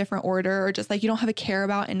plates in a different order, or just like you don't have a care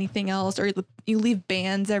about anything else, or you leave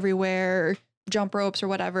bands everywhere, or jump ropes or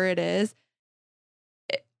whatever it is.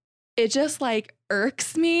 It just like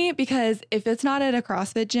irks me, because if it's not at a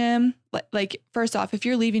CrossFit gym, like first off, if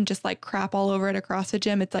you're leaving just like crap all over at a CrossFit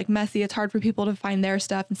gym, it's like messy. It's hard for people to find their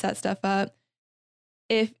stuff and set stuff up.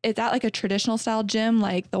 If it's at like a traditional style gym,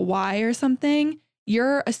 like the Y or something,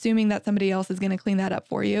 you're assuming that somebody else is going to clean that up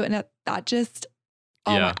for you. And that just,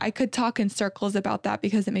 I could talk in circles about that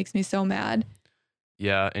because it makes me so mad.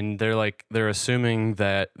 Yeah. And they're assuming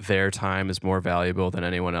that their time is more valuable than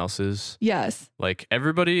anyone else's. Yes. Like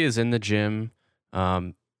everybody is in the gym,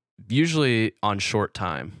 usually on short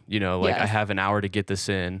time, I have an hour to get this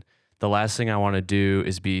in. The last thing I want to do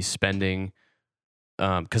is be spending,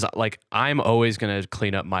 because like I'm always going to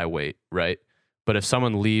clean up my weight, right? But if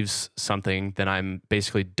someone leaves something, then I'm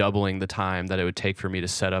basically doubling the time that it would take for me to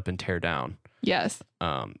set up and tear down. Yes.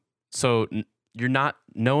 So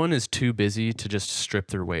no one is too busy to just strip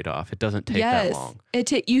their weight off. It doesn't take that long.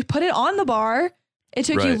 You put it on the bar. It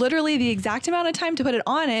took you literally the exact amount of time to put it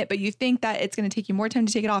on it, but you think that it's going to take you more time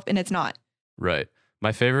to take it off, and it's not. Right.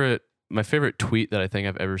 My favorite tweet that I think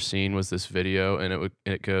I've ever seen was this video, and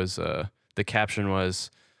it goes, the caption was,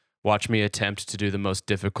 "Watch me attempt to do the most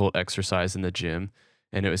difficult exercise in the gym."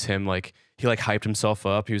 And it was him, like, he like hyped himself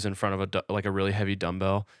up. He was in front of a really heavy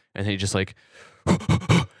dumbbell, and he just like,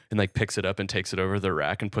 and like picks it up and takes it over the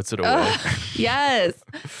rack and puts it away. Yes.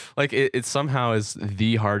 Like it somehow is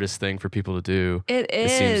the hardest thing for people to do. It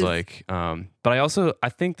is. It seems like, but I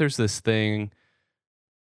think there's this thing.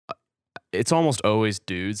 It's almost always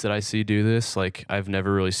dudes that I see do this. Like I've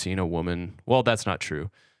never really seen a woman. Well, that's not true.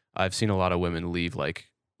 I've seen a lot of women leave like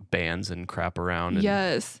bands and crap around. And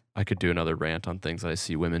yes. I could do another rant on things I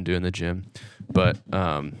see women do in the gym, but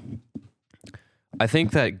I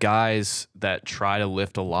think that guys that try to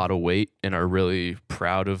lift a lot of weight and are really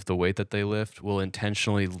proud of the weight that they lift will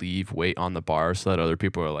intentionally leave weight on the bar so that other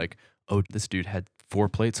people are like, "Oh, this dude had 4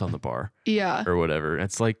 plates on the bar." Yeah. Or whatever.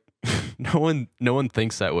 It's like no one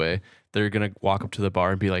thinks that way. They're going to walk up to the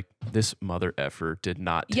bar and be like, "This mother effer did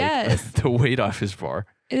not take the weight off his bar."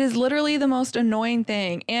 It is literally the most annoying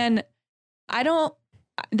thing. And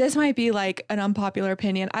this might be like an unpopular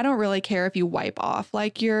opinion. I don't really care if you wipe off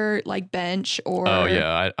like your like bench or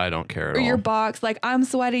I don't care at all. Your box. Like I'm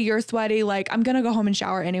sweaty, you're sweaty. Like I'm gonna go home and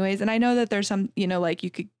shower anyways. And I know that there's some, like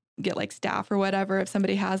you could get like staff or whatever if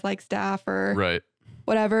somebody has like staff or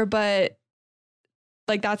whatever. But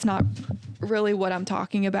like that's not really what I'm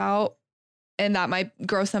talking about. And that might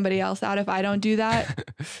gross somebody else out if I don't do that.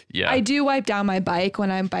 Yeah. I do wipe down my bike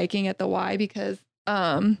when I'm biking at the Y because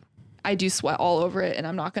I do sweat all over it, and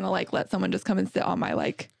I'm not gonna like let someone just come and sit on my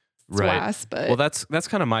like swass. But well, that's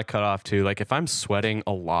kind of my cutoff too. Like if I'm sweating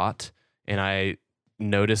a lot and I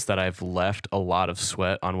notice that I've left a lot of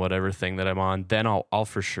sweat on whatever thing that I'm on, then I'll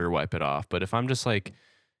for sure wipe it off. But if I'm just like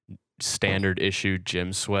standard issue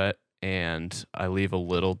gym sweat and I leave a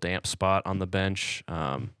little damp spot on the bench,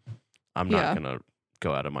 I'm not gonna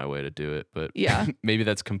go out of my way to do it. But maybe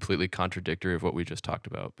that's completely contradictory of what we just talked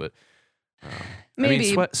about. But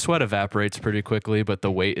maybe. I mean, sweat evaporates pretty quickly, but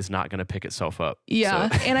the weight is not going to pick itself up. Yeah.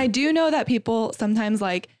 So. And I do know that people sometimes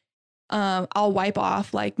like, I'll wipe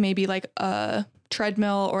off like maybe like a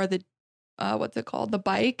treadmill or the, what's it called? The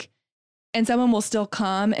bike. And someone will still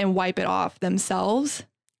come and wipe it off themselves.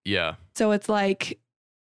 Yeah. So it's like,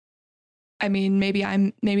 I mean, maybe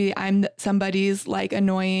I'm somebody's like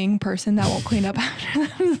annoying person that won't clean up after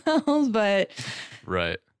themselves, but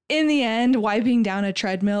right. In the end, wiping down a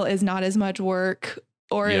treadmill is not as much work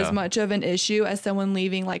or as much of an issue as someone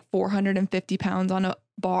leaving like 450 pounds on a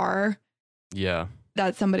bar. Yeah.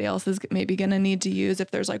 That somebody else is maybe going to need to use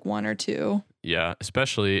if there's like 1 or 2. Yeah.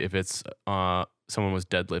 Especially if it's someone was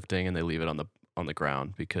deadlifting and they leave it on the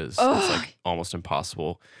ground because it's like almost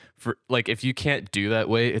impossible for like if you can't do that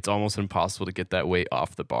weight, it's almost impossible to get that weight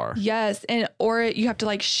off the bar. Yes, or you have to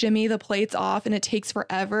like shimmy the plates off and it takes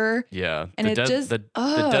forever. Yeah. And the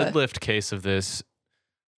deadlift case of this,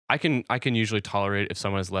 I can usually tolerate if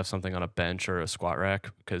someone has left something on a bench or a squat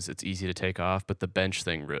rack because it's easy to take off, but the bench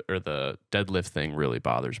thing or the deadlift thing really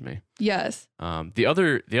bothers me. Yes. The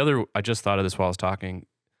other I just thought of this while I was talking.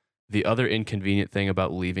 The other inconvenient thing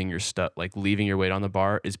about leaving your weight on the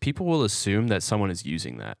bar is people will assume that someone is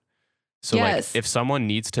using that. So like Yes. if someone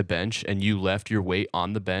needs to bench and you left your weight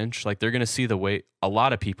on the bench, like they're going to see the weight. A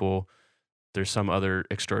lot of people, there's some other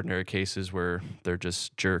extraordinary cases where they're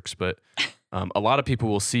just jerks, but a lot of people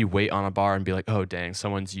will see weight on a bar and be like, oh, dang,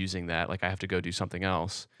 someone's using that. Like I have to go do something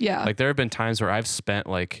else. Yeah. Like there have been times where I've spent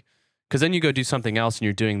like, because then you go do something else and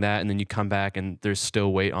you're doing that and then you come back and there's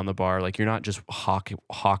still weight on the bar. Like you're not just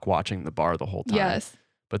hawk watching the bar the whole time. Yes.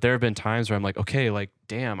 But there have been times where I'm like, okay, like,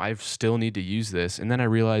 damn, I still need to use this. And then I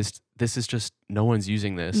realized this is just, no one's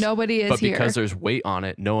using this. Nobody is But here. because there's weight on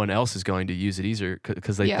it, no one else is going to use it either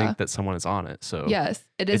because they think that someone is on it. So yes,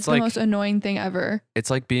 it is it's the like- most annoying thing ever. it's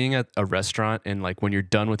like being at a restaurant and like when you're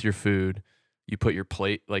done with your food, you put your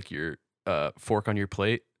plate, like your fork on your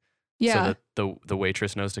plate. Yeah. So that the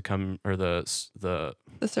waitress knows to come, or the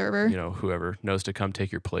server. you know, whoever knows to come take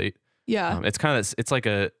your plate. Yeah. It's kind of, it's like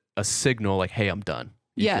a signal like, hey, I'm done.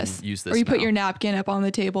 You yes. can use this Or you put now. your napkin up on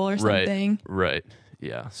the table or Right. something. Right.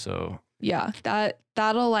 Yeah. So Yeah.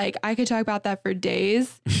 That'll like, I could talk about that for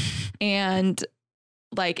days and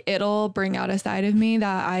like it'll bring out a side of me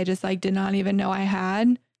that I just like did not even know I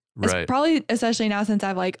had. It's right. probably especially now since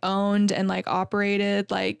I've like owned and like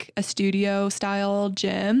operated like a studio style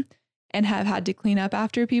gym and have had to clean up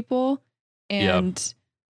after people.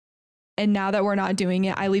 And now that we're not doing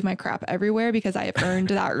it, I leave my crap everywhere because I have earned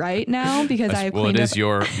that right now because I have well, it cleaned is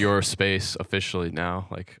up. your space officially now,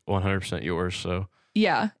 like 100% yours. So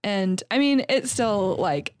Yeah. And I mean, it's still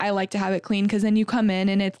like, I like to have it clean because then you come in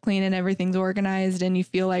and it's clean and everything's organized and you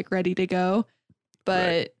feel like ready to go.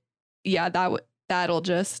 But yeah, that'll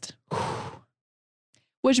just,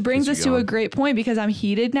 which brings Gets us you to a going. great point because I'm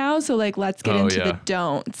heated now. So like, let's get into the yeah.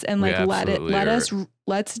 don'ts and We like, absolutely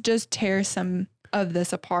let's just tear some of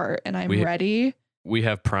this apart and I'm We- ready. we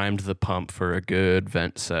have primed the pump for a good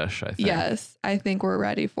vent sesh, I think. Yes. I think we're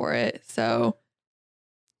ready for it. So,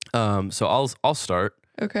 So I'll start.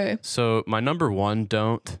 okay. So my number one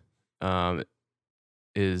don't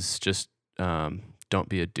is just don't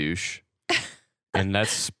be a douche. And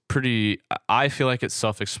that's I feel like it's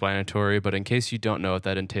self-explanatory, but in case you don't know what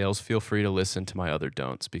that entails, feel free to listen to my other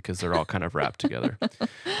don'ts because they're all kind of wrapped together.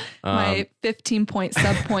 My 15-point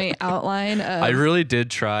sub-point outline of I really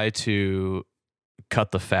did try to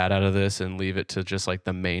cut the fat out of this and leave it to just like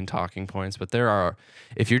the main talking points. But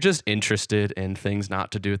if you're just interested in things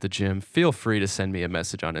not to do at the gym, feel free to send me a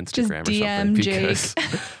message on Instagram or DM something Jake. because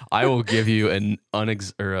I will give you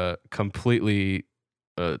a completely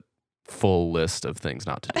full list of things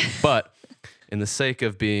not to do. But in the sake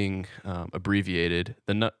of being abbreviated,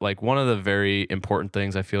 like one of the very important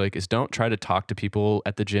things I feel like is don't try to talk to people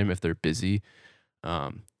at the gym if they're busy.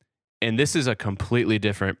 And this is a completely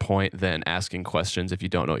different point than asking questions if you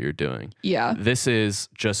don't know what you're doing. Yeah. This is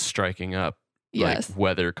just striking up Yes. like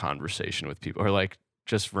weather conversation with people or like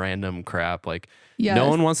just random crap. Like Yes. no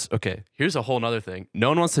one wants, okay, here's a whole nother thing. No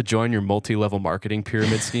one wants to join your multi-level marketing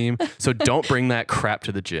pyramid scheme. So don't bring that crap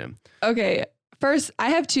to the gym. Okay. First, I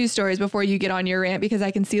have two stories before you get on your rant because I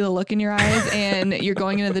can see the look in your eyes and you're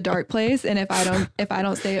going into the dark place. And if I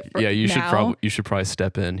don't say it Yeah, you now, should probably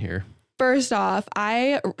step in here. First off,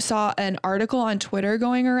 I saw an article on Twitter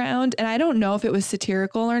going around and I don't know if it was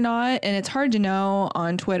satirical or not. And it's hard to know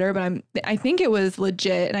on Twitter, but I think it was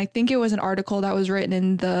legit. And I think it was an article that was written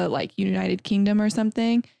in the like United Kingdom or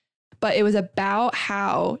something, but it was about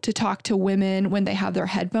how to talk to women when they have their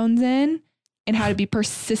headphones in and how to be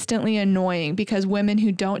persistently annoying because women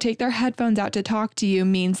who don't take their headphones out to talk to you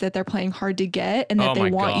means that they're playing hard to get and that Oh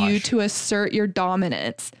they my want you gosh. to assert your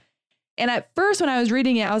dominance. And at first when I was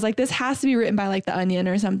reading it, I was like, this has to be written by like The Onion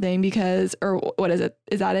or something because, or what is it?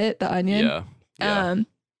 Is that it? The Onion? Yeah. Yeah.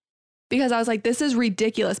 Because I was like, this is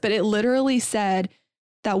ridiculous. But it literally said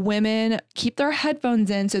that women keep their headphones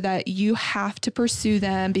in so that you have to pursue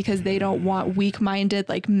them because they don't want weak-minded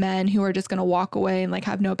like men who are just going to walk away and like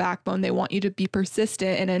have no backbone. They want you to be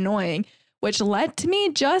persistent and annoying, which let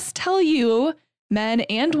me just tell you, men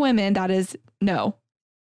and women, that is no.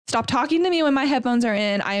 Stop talking to me when my headphones are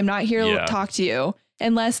in. I am not here Yeah. to talk to you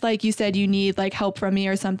unless, like you said, you need like help from me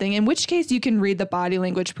or something, in which case you can read the body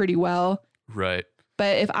language pretty well. Right.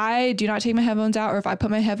 But if I do not take my headphones out or if I put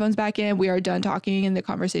my headphones back in, we are done talking and the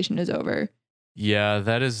conversation is over. Yeah,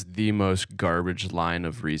 that is the most garbage line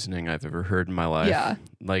of reasoning I've ever heard in my life. Yeah.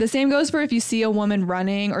 Like The same goes for if you see a woman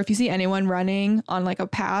running or if you see anyone running on like a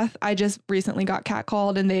path. I just recently got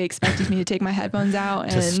catcalled and they expected me to take my headphones out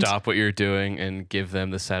and to stop what you're doing and give them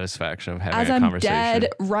the satisfaction of having as a I'm conversation. dead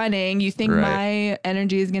running, you think Right. my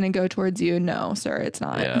energy is going to go towards you. No, sir, it's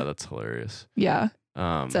not. Yeah, that's hilarious. Yeah.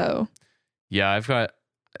 So yeah,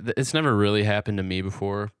 it's never really happened to me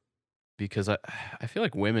before because I feel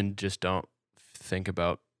like women just don't think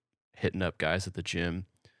about hitting up guys at the gym.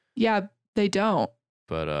 Yeah, they don't.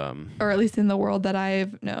 But Or at least in the world that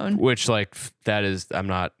I've known. which like that is, I'm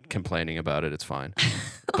not complaining about it. It's fine.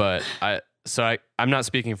 But I'm not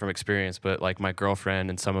speaking from experience, but like my girlfriend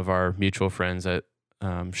and some of our mutual friends that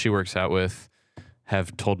she works out with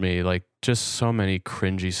have told me like just so many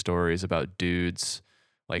cringy stories about dudes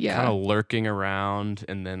like Yeah. kind of lurking around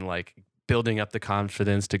and then like building up the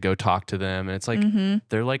confidence to go talk to them. And it's like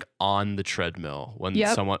they're like on the treadmill when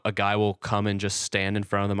a guy will come and just stand in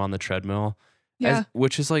front of them on the treadmill. Yeah.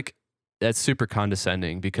 Which is like, that's super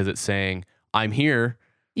condescending because it's saying, I'm here.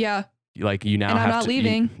 Yeah. Like you now And I'm have not to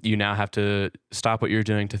leaving. You now have to stop what you're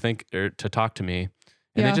doing to think or to talk to me.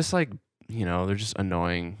 And they just like, they're just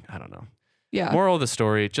annoying. I don't know. Yeah. Moral of the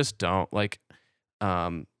story, just don't like,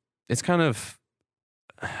 it's kind of,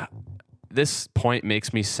 this point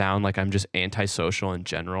makes me sound like I'm just antisocial in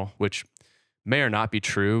general, which may or not be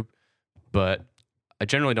true, but I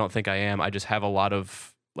generally don't think I am. I just have a lot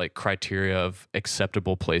of like criteria of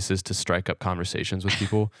acceptable places to strike up conversations with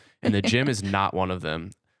people. And the gym is not one of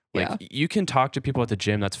them. Like you can talk to people at the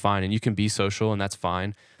gym, that's fine. And you can be social and that's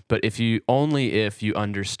fine. But if you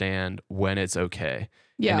understand when it's okay.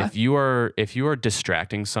 Yeah. And if you are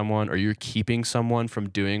distracting someone or you're keeping someone from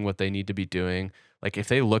doing what they need to be doing, like if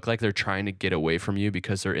they look like they're trying to get away from you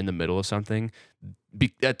because they're in the middle of something,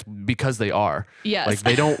 that's because they are. Yes. Like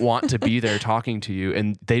they don't want to be there talking to you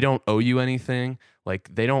and they don't owe you anything.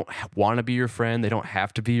 Like they don't want to be your friend. They don't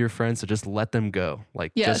have to be your friend. So just let them go.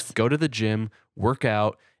 Like just go to the gym, work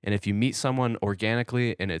out. And if you meet someone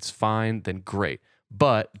organically and it's fine, then great.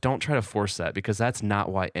 But don't try to force that because that's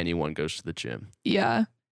not why anyone goes to the gym. Yeah.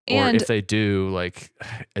 Or if they do, like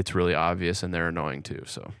it's really obvious and they're annoying too.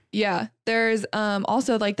 So yeah, there's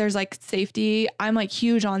also like there's like safety. I'm like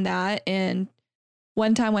huge on that. And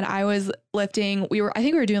one time when I was lifting, I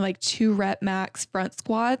think we were doing like 2 rep max front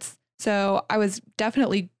squats. So I was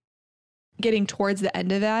definitely getting towards the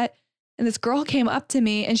end of that. And this girl came up to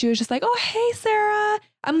me and she was just like, "Oh, hey, Sarah."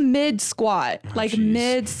 I'm mid squat,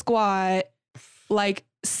 like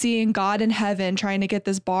seeing God in heaven, trying to get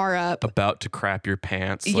this bar up. About to crap your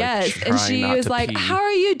pants. Like yes. And she was like, pee. "How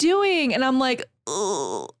are you doing?" And I'm like,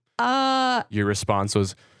 Your response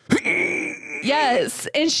was, yes.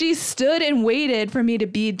 And she stood and waited for me to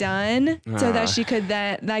be done so that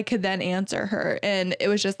I could then answer her. And it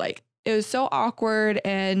was just like, it was so awkward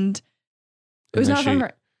and it was not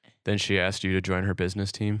fun. Then she asked you to join her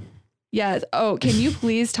business team. Yes. Oh, can you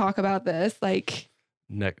please talk about this? Like,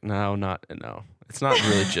 no. It's not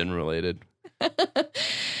religion related.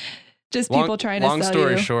 Just people trying to sell you. Long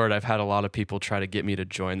story short, I've had a lot of people try to get me to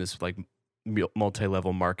join this like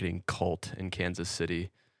multi-level marketing cult in Kansas City.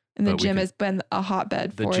 And the gym has been a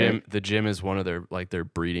hotbed for it. The gym is one of their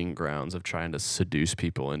breeding grounds of trying to seduce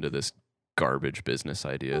people into this garbage business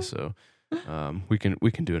idea. So we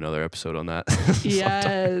can do another episode on that.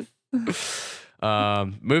 Yes.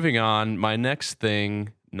 Moving on, my next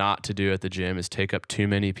thing not to do at the gym is take up too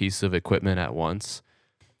many pieces of equipment at once.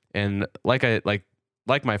 And like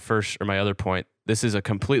my first or my other point, this is a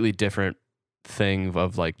completely different thing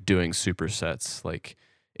of like doing supersets. Like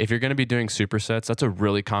if you're going to be doing supersets, that's a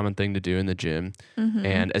really common thing to do in the gym. Mm-hmm.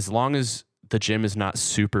 And as long as the gym is not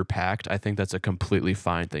super packed, I think that's a completely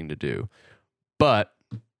fine thing to do. But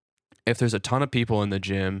if there's a ton of people in the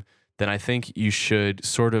gym, then I think you should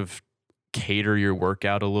sort of cater your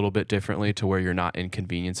workout a little bit differently to where you're not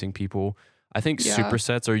inconveniencing people. I think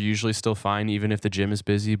supersets are usually still fine, even if the gym is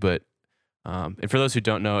busy. But and for those who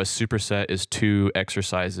don't know, a superset is 2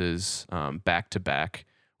 exercises back to back,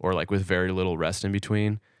 or like with very little rest in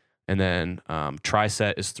between. And then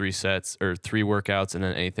tri-set is 3 sets or 3 workouts, and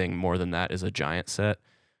then anything more than that is a giant set.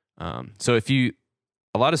 So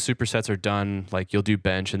a lot of supersets are done like you'll do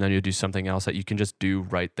bench and then you'll do something else that you can just do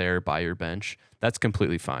right there by your bench. That's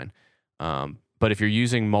completely fine. But if you're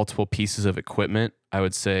using multiple pieces of equipment, I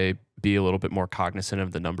would say be a little bit more cognizant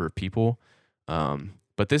of the number of people.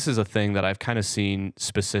 But this is a thing that I've kind of seen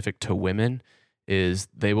specific to women is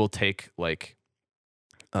they will take like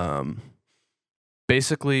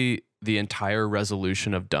basically the entire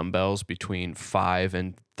resolution of dumbbells between 5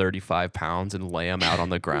 and 35 pounds and lay them out on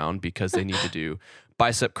the ground because they need to do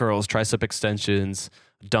bicep curls, tricep extensions,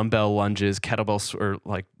 dumbbell lunges, kettlebell or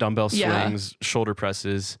like dumbbell swings, shoulder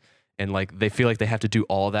presses. And like they feel like they have to do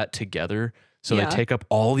all that together. So they take up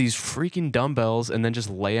all these freaking dumbbells and then just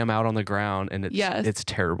lay them out on the ground. And it's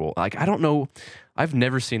terrible. Like, I don't know. I've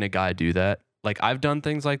never seen a guy do that. Like I've done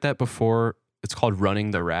things like that before. It's called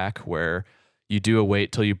running the rack, where you do a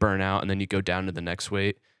weight till you burn out and then you go down to the next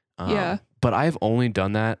weight. But I've only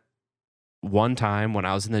done that one time when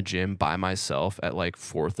I was in the gym by myself at like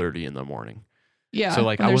 4:30 in the morning. Yeah. So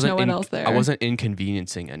like when there's no one else there. I wasn't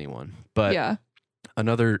inconveniencing anyone. But Yeah.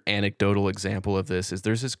 another anecdotal example of this is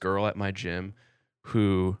there's this girl at my gym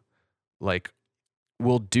who like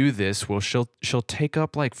will do this. Well, she'll take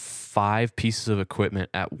up like 5 pieces of equipment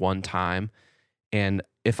at one time. And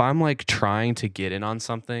if I'm like trying to get in on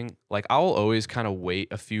something, like I'll always kind of wait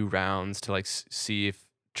a few rounds to like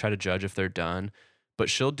try to judge if they're done. But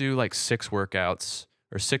she'll do like 6 workouts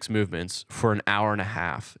or 6 movements for an hour and a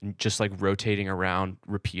half, and just like rotating around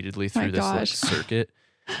repeatedly through My this like gosh. circuit.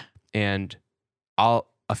 And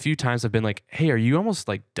a few times I've been like, "Hey, are you almost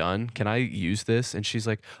like done? Can I use this?" And she's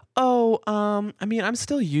like, "Oh, I mean, I'm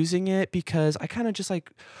still using it because I kind of just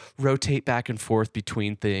like rotate back and forth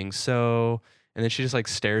between things." So, and then she just like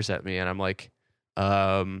stares at me, and I'm like,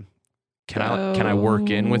 can I work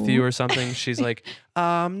in with you or something?" She's like,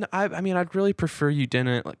 I mean, I'd really prefer you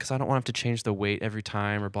didn't, because I don't want to have to change the weight every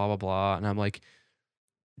time or blah blah blah." And I'm like,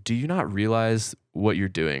 "Do you not realize what you're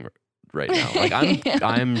doing right now? Like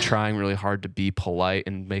I'm trying really hard to be polite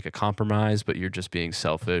and make a compromise, but you're just being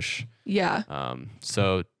selfish." Yeah.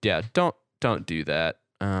 So yeah, don't do that.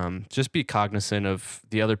 Just be cognizant of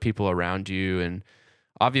the other people around you, and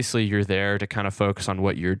obviously you're there to kind of focus on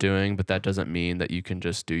what you're doing, but that doesn't mean that you can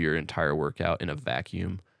just do your entire workout in a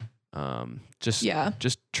vacuum. Just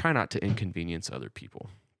try not to inconvenience other people.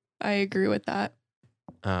 I agree with that.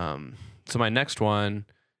 So my next one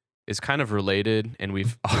is kind of related, and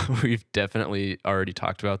we've definitely already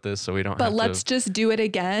talked about this, so we don't. But let's just do it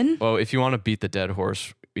again. Well, if you want to beat the dead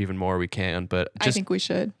horse even more, we can. But I think we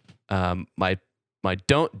should. My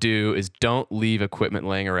don't do is don't leave equipment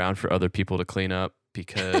laying around for other people to clean up,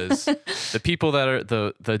 because the people that are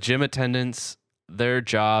the gym attendants, their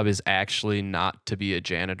job is actually not to be a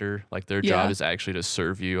janitor. Like their job is actually to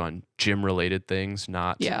serve you on gym related things,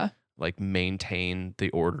 not like maintain the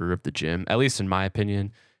order of the gym. At least in my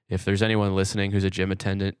opinion. If there's anyone listening who's a gym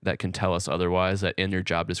attendant that can tell us otherwise, that in their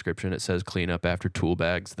job description it says clean up after tool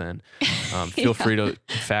bags, then feel free to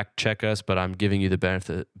fact check us. But I'm giving you the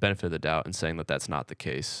benefit of the doubt and saying that that's not the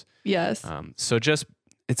case. Yes. So just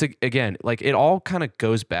again, like it all kind of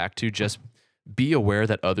goes back to just be aware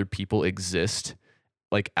that other people exist,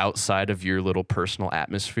 like outside of your little personal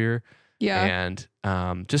atmosphere. Yeah.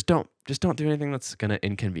 And just don't do anything that's gonna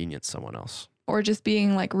inconvenience someone else. Or just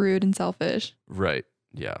being like rude and selfish. Right.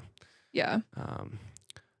 Yeah. Yeah.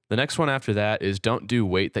 The next one after that is don't do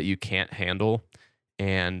weight that you can't handle.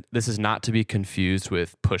 And this is not to be confused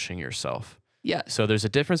with pushing yourself. Yeah. So there's a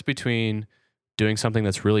difference between doing something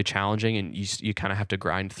that's really challenging and you kind of have to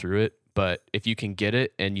grind through it. But if you can get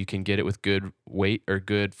it and you can get it with good weight or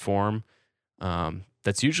good form,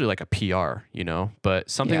 that's usually like a PR, you know? But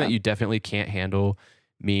something that you definitely can't handle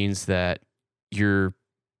means that you're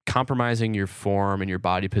compromising your form and your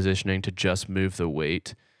body positioning to just move the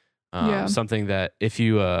weight. Something that if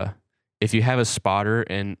you have a spotter,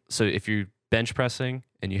 and so if you're bench pressing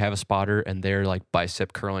and you have a spotter and they're like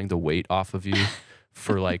bicep curling the weight off of you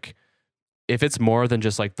for like, if it's more than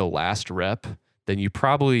just like the last rep, then you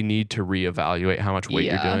probably need to reevaluate how much weight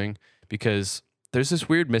you're doing, because there's this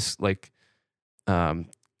weird kind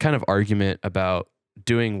of argument about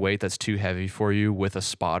doing weight that's too heavy for you with a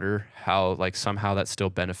spotter, how like somehow that's still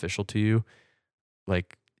beneficial to you.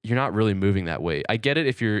 Like you're not really moving that weight. I get it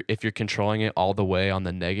if you're controlling it all the way on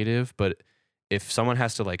the negative, but if someone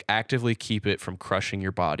has to like actively keep it from crushing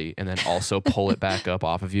your body and then also pull it back up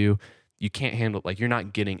off of you, you can't handle, like you're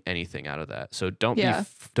not getting anything out of that. So don't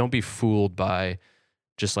be fooled by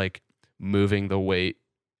just like moving the weight,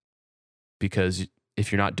 because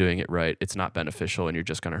if you're not doing it right, it's not beneficial and you're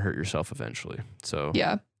just going to hurt yourself eventually. So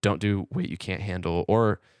don't do weight you can't handle,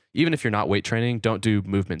 or even if you're not weight training, don't do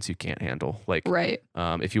movements you can't handle. Like,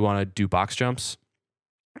 if you want to do box jumps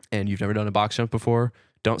and you've never done a box jump before,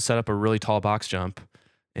 don't set up a really tall box jump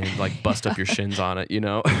and like bust up your shins on it, you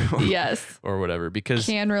know? Yes. Or whatever, because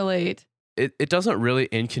can relate. It doesn't really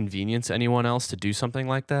inconvenience anyone else to do something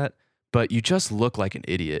like that, but you just look like an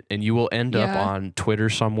idiot and you will end up on Twitter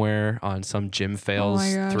somewhere on some gym fails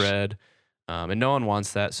thread. And no one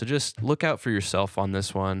wants that. So just look out for yourself on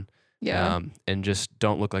this one. Yeah. And just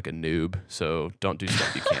don't look like a noob. So don't do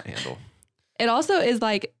stuff you can't handle. It also is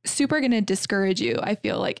like super going to discourage you. I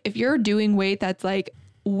feel like if you're doing weight that's like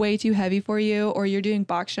way too heavy for you, or you're doing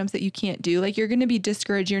box jumps that you can't do, like you're going to be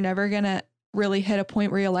discouraged. You're never going to really hit a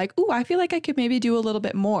point where you're like, ooh, I feel like I could maybe do a little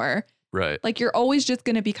bit more. Right. Like you're always just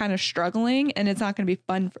going to be kind of struggling, and it's not going to be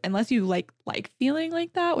fun unless you like feeling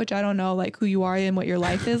like that, which I don't know like who you are and what your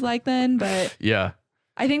life is like then. But yeah,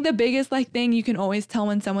 I think the biggest like thing you can always tell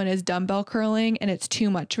when someone is dumbbell curling and it's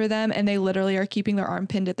too much for them and they literally are keeping their arm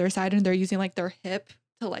pinned at their side and they're using like their hip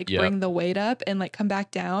to like Yep. bring the weight up and like come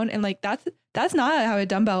back down. And like that's not how a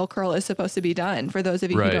dumbbell curl is supposed to be done, for those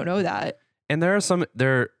of you who Right. don't know that. And there are some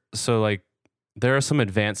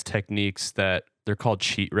advanced techniques that they're called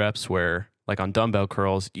cheat reps, where like on dumbbell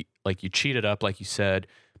curls, like you cheat it up, like you said,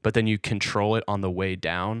 but then you control it on the way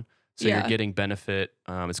down. So Yeah. you're getting benefit.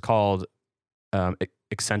 It's called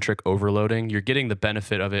eccentric overloading. You're getting the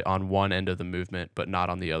benefit of it on one end of the movement, but not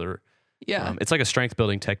on the other. Yeah. It's like a strength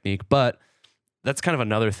building technique, but that's kind of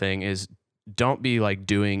another thing is don't be like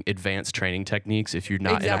doing advanced training techniques if you're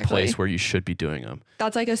not in a place Exactly. where you should be doing them.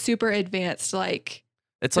 That's like a super advanced, like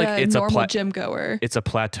It's the like normal gym goer. it's a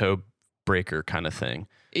plateau breaker kind of thing.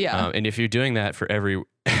 Yeah. And if you're doing that for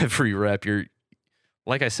every rep, you're,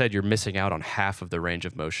 like I said, you're missing out on half of the range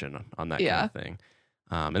of motion on that kind of thing.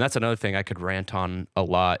 And that's another thing I could rant on a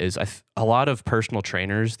lot is a lot of personal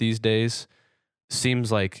trainers these days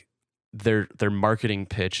seems like their marketing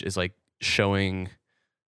pitch is like showing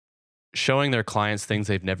their clients things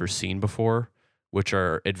they've never seen before, which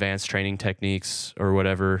are advanced training techniques or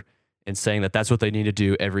whatever, and saying that that's what they need to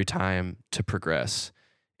do every time to progress.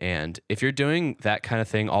 And if you're doing that kind of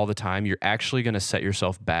thing all the time, you're actually going to set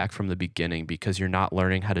yourself back from the beginning because you're not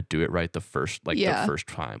learning how to do it right the first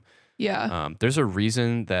time. Yeah. There's a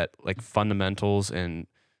reason that like fundamentals and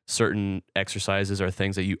certain exercises are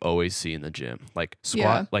things that you always see in the gym. Like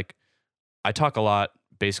squat, like I talk a lot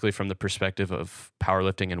basically from the perspective of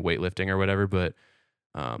powerlifting and weightlifting or whatever, but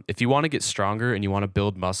if you want to get stronger and you want to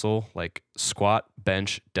build muscle, like squat,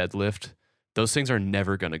 bench, deadlift, those things are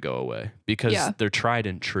never going to go away because they're tried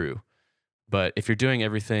and true. But if you're doing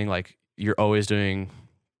everything like you're always doing,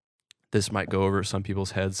 this might go over some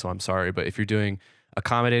people's heads, so I'm sorry, but if you're doing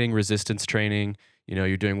accommodating resistance training, you know,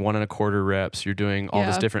 you're doing 1 1/4 reps, you're doing all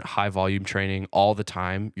this different high volume training all the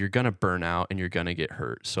time, you're going to burn out and you're going to get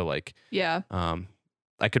hurt. So like,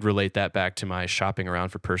 I could relate that back to my shopping around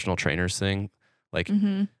for personal trainers thing. Like,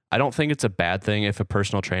 I don't think it's a bad thing if a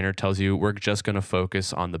personal trainer tells you we're just going to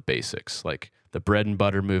focus on the basics, like the bread and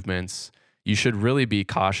butter movements. You should really be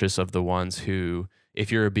cautious of the ones who,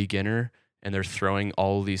 if you're a beginner and they're throwing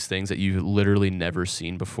all of these things that you've literally never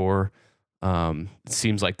seen before, it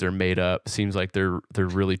seems like they're made up, seems like they're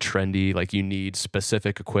really trendy, like you need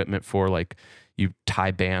specific equipment for, like you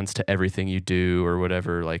tie bands to everything you do or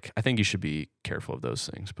whatever. Like, I think you should be careful of those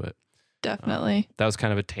things, but Definitely. that was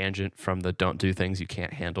kind of a tangent from the don't do things you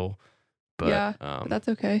can't handle. But that's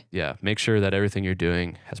okay. yeah, make sure that everything you're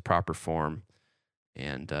doing has proper form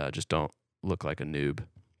and just don't look like a noob.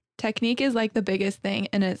 Technique is like the biggest thing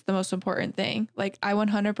and it's the most important thing. Like I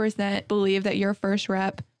 100% believe that your first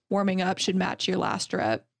rep warming up should match your last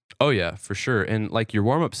rep. Oh yeah, for sure. And like your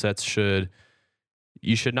warm-up sets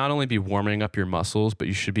you should not only be warming up your muscles, but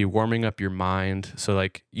you should be warming up your mind. So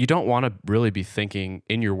like you don't want to really be thinking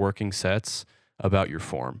in your working sets about your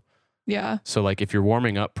form. Yeah. So like if you're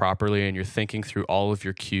warming up properly and you're thinking through all of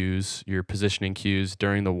your cues, your positioning cues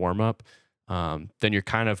during the warm-up, then you're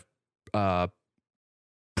kind of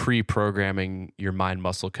pre-programming your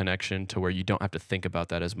mind-muscle connection to where you don't have to think about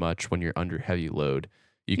that as much when you're under heavy load.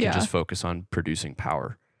 You can just focus on producing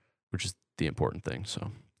power, which is the important thing.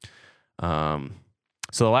 So,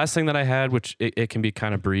 so the last thing that I had, which it can be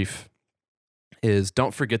kind of brief, is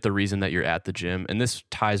don't forget the reason that you're at the gym. And this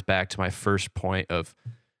ties back to my first point of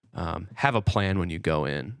have a plan when you go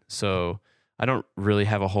in. So I don't really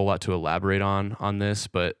have a whole lot to elaborate on this,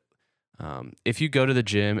 but if you go to the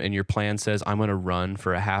gym and your plan says, I'm going to run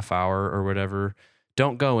for a half hour or whatever,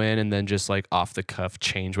 don't go in and then just like off the cuff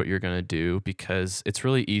change what you're going to do, because it's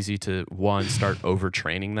really easy to start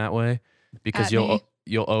overtraining that way, because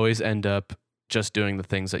you'll always end up just doing the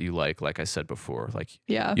things that you like I said before. Like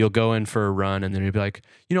you'll go in for a run and then you'll be like,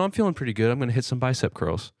 I'm feeling pretty good. I'm going to hit some bicep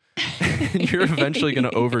curls. And you're eventually going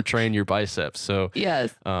to overtrain your biceps. So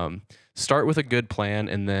start with a good plan,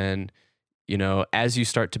 and then as you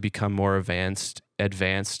start to become more advanced,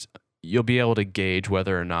 you'll be able to gauge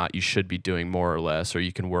whether or not you should be doing more or less, or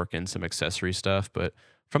you can work in some accessory stuff. But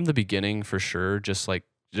from the beginning, for sure, just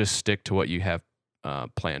stick to what you have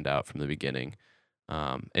planned out from the beginning.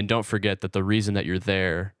 And don't forget that the reason that you're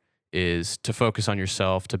there is to focus on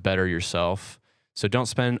yourself, to better yourself. So don't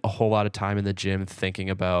spend a whole lot of time in the gym thinking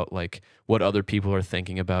about like what other people are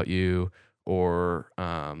thinking about you, or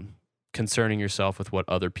concerning yourself with what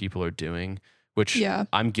other people are doing, which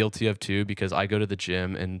I'm guilty of too, because I go to the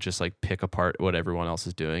gym and just like pick apart what everyone else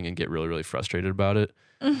is doing and get really, really frustrated about it.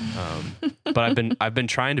 But I've been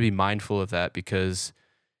trying to be mindful of that, because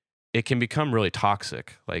it can become really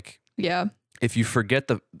toxic. Like, if you forget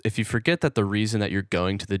that the reason that you're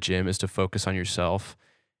going to the gym is to focus on yourself,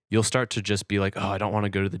 you'll start to just be like, oh, I don't want to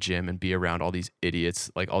go to the gym and be around all these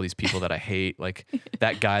idiots, like all these people that I hate. Like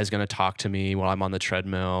that guy's going to talk to me while I'm on the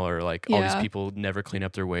treadmill, or like all these people never clean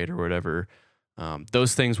up their weight or whatever.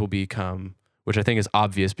 Those things will become, which I think is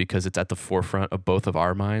obvious because it's at the forefront of both of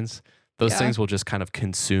our minds. Those things will just kind of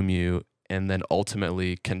consume you and then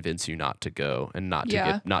ultimately convince you not to go and not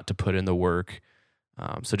to put in the work.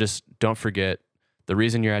 So just don't forget, the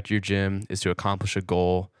reason you're at your gym is to accomplish a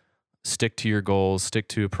goal. Stick to your goals, stick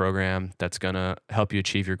to a program that's going to help you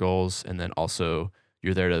achieve your goals. And then also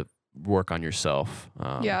you're there to work on yourself.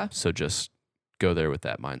 So just go there with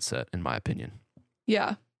that mindset, in my opinion.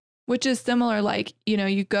 Yeah. Which is similar. Like, you know,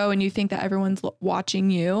 you go and you think that everyone's watching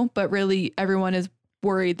you, but really everyone is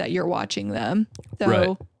worried that you're watching them.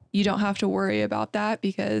 So you don't have to worry about that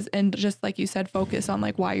and just like you said, focus on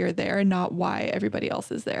like why you're there and not why everybody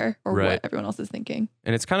else is there or what everyone else is thinking.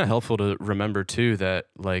 And it's kind of helpful to remember too, that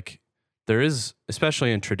like there is,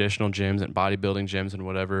 especially in traditional gyms and bodybuilding gyms and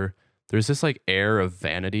whatever, there's this like air of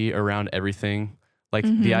vanity around everything. Like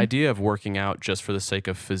the idea of working out just for the sake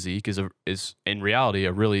of physique is in reality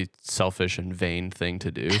a really selfish and vain thing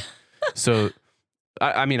to do. So,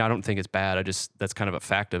 I mean, I don't think it's bad. That's kind of a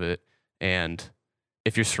fact of it. And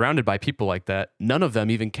if you're surrounded by people like that, none of them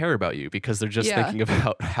even care about you because they're just thinking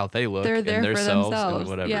about how they look and themselves and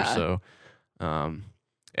whatever. Yeah. So,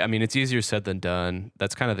 I mean, it's easier said than done.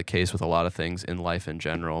 That's kind of the case with a lot of things in life in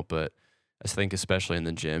general, but I think especially in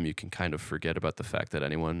the gym, you can kind of forget about the fact that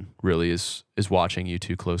anyone really is watching you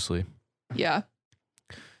too closely. Yeah.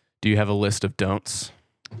 Do you have a list of don'ts?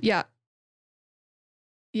 Yeah.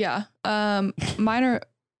 Yeah. Mine are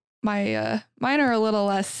a little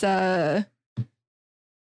less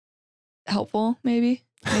helpful, maybe.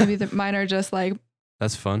 Maybe mine are just like,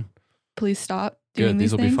 that's fun. Please stop doing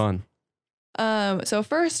these these will things. Be fun. So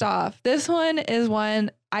first off, this one is one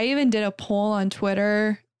I even did a poll on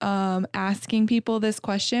Twitter asking people this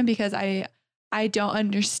question because I don't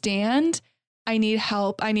understand. I need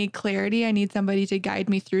help. I need clarity. I need somebody to guide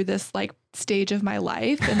me through this like stage of my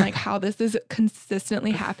life and like how this is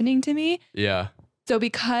consistently happening to me. Yeah. So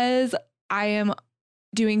because I am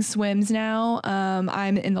doing swims now,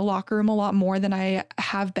 I'm in the locker room a lot more than I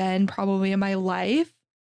have been probably in my life.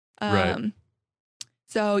 Right.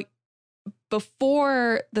 So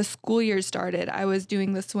before the school year started, I was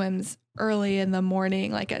doing the swims early in the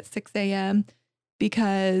morning, like at 6 a.m.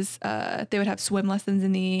 because they would have swim lessons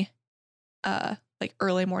in the like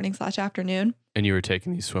early morning / afternoon. And you were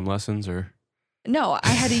taking these swim lessons or? No, I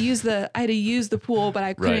had to use the pool, but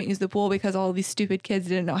I couldn't use the pool because all these stupid kids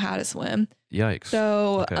didn't know how to swim. Yikes.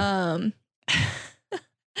 So, I'm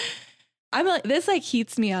like, this like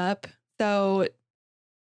heats me up. So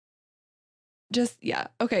just, yeah.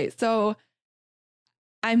 Okay. So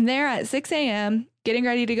I'm there at 6 a.m. getting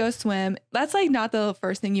ready to go swim. That's like not the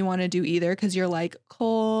first thing you want to do either. Cause you're like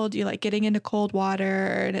cold, you're like getting into cold water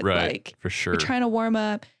and it's like, for sure, you're trying to warm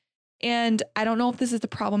up. And I don't know if this is the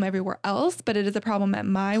problem everywhere else, but it is a problem at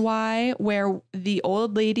my Y where the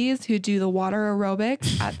old ladies who do the water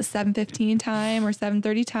aerobics at the 7:15 time or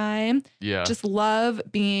 7:30 time just love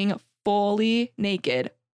being fully naked.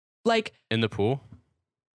 Like in the pool?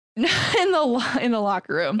 in the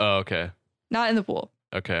locker room. Oh, okay. Not in the pool.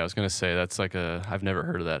 Okay, I was going to say that's like I've never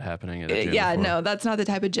heard of that happening at a gym before. No, that's not the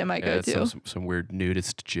type of gym I go to. Some weird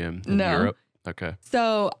nudist gym in Europe. Okay.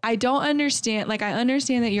 So I don't understand. Like, I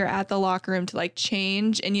understand that you're at the locker room to like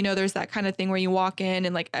change. And, you know, there's that kind of thing where you walk in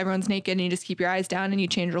and like everyone's naked and you just keep your eyes down and you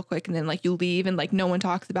change real quick. And then like you leave and like no one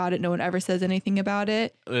talks about it. No one ever says anything about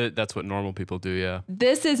it. That's what normal people do. Yeah.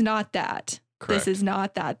 This is not that. Correct. This is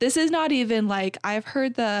not that. This is not even like I've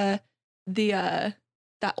heard that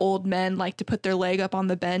old men like to put their leg up on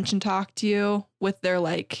the bench and talk to you with their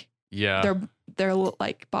like, their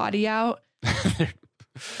like body out.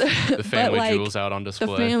 The family like, jewels out on display.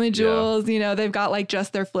 The family jewels, you know, they've got like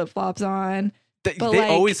just their flip flops on. They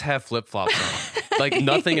like, always have flip flops on. Like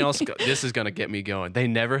nothing else. This is going to get me going. They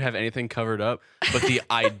never have anything covered up. But the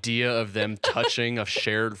idea of them touching a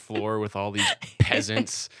shared floor with all these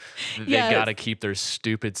peasants, they've got to keep their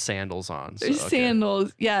stupid sandals on. So,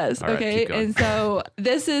 sandals. Yes. All okay. Right, and so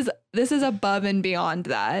this is above and beyond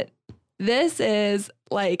that. This is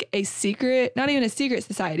like a secret, not even a secret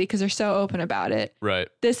society because they're so open about it. Right.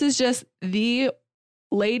 This is just the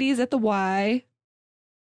ladies at the Y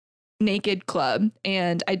naked club.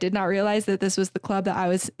 And I did not realize that this was the club that I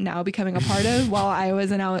was now becoming a part of while I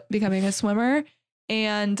was now becoming a swimmer.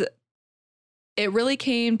 And it really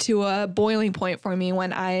came to a boiling point for me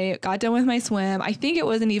when I got done with my swim. I think it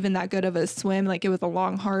wasn't even that good of a swim. Like it was a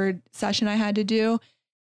long, hard session I had to do.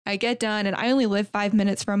 I get done and I only live 5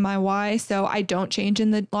 minutes from my Y, so I don't change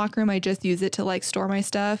in the locker room. I just use it to like store my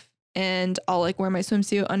stuff, and I'll like wear my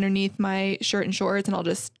swimsuit underneath my shirt and shorts, and I'll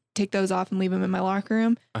just take those off and leave them in my locker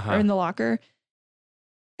room or in the locker.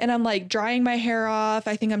 And I'm like drying my hair off.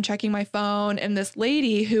 I think I'm checking my phone, and this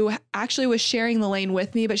lady who actually was sharing the lane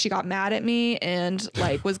with me, but she got mad at me and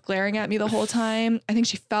like was glaring at me the whole time. I think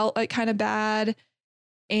she felt like kind of bad.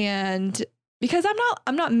 And because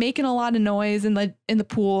I'm not making a lot of noise in the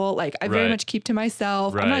pool. Like I very much keep to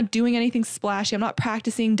myself. I'm not doing anything splashy. I'm not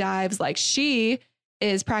practicing dives. Like she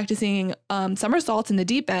is practicing somersaults in the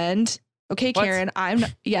deep end. Okay, what? Karen,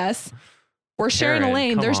 yes. We're sharing a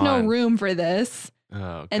lane. There's no room for this.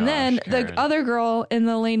 Oh, and then Karen. The other girl in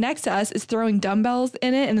the lane next to us is throwing dumbbells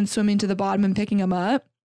in it and then swimming to the bottom and picking them up.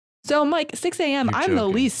 So I'm like 6 a.m. I'm joking. The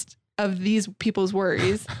least of these people's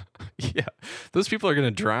worries. Yeah, those people are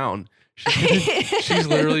gonna drown. She's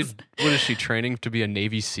literally, what is she, training to be a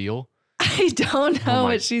Navy SEAL? I don't know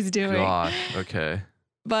what she's doing. Gosh, okay.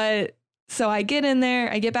 But so I get in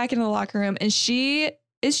there, I get back into the locker room, and she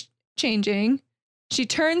is changing. She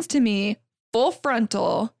turns to me full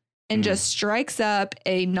frontal and just strikes up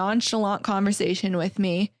a nonchalant conversation with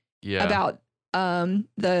me about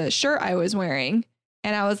the shirt I was wearing.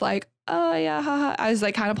 And I was like, oh yeah, haha. I was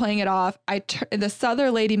like kind of playing it off. This other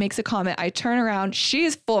lady makes a comment. I turn around.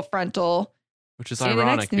 She's full frontal. Which is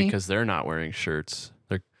ironic because they're not wearing shirts.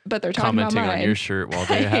 But they're talking commenting about on your shirt while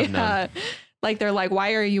they have none. Like they're like,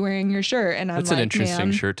 why are you wearing your shirt? And I'm like, that's an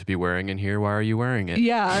interesting shirt to be wearing in here. Why are you wearing it?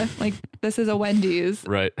 Yeah, like this is a Wendy's.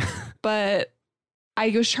 Right. But I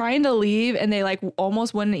was trying to leave and they like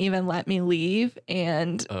almost wouldn't even let me leave.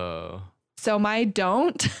 And so my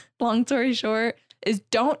long story short, is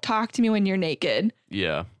don't talk to me when you're naked.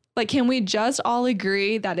 Yeah. Like, can we just all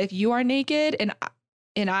agree that if you are naked and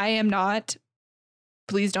I am not,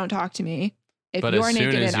 please don't talk to me. If but you are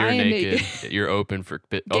naked and I am naked, you're open for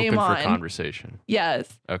conversation. Yes.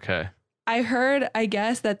 Okay. I heard, I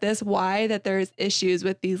guess, that there's issues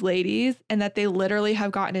with these ladies and that they literally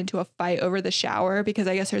have gotten into a fight over the shower because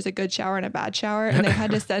I guess there's a good shower and a bad shower. And they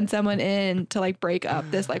had to send someone in to like break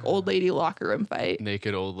up this like old lady locker room fight.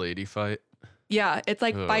 Naked old lady fight. Yeah. It's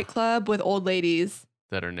like Fight Club with old ladies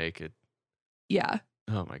that are naked. Yeah.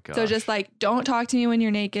 Oh my God. So just like, don't talk to me when you're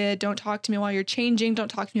naked. Don't talk to me while you're changing. Don't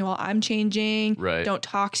talk to me while I'm changing. Right. Don't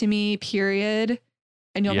talk to me, period.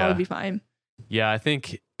 And you'll probably be fine. Yeah. I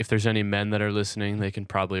think if there's any men that are listening, they can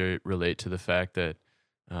probably relate to the fact that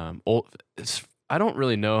I don't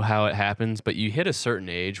really know how it happens, but you hit a certain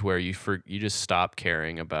age where you just stop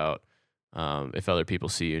caring about if other people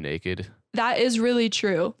see you naked. That is really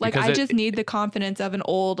true. Like I just need the confidence of an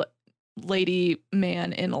old lady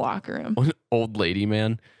man in the locker room. Old lady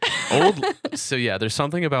man. So yeah, there's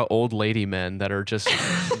something about old lady men that are just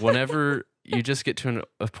whenever you just get to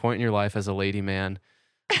a point in your life as a lady man,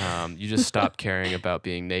 you just stop caring about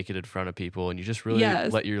being naked in front of people and you just really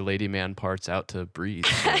let your lady man parts out to breathe.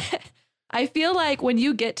 So. I feel like when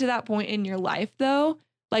you get to that point in your life though,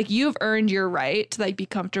 like you've earned your right to like be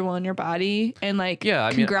comfortable in your body and like,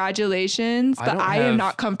 congratulations, but I am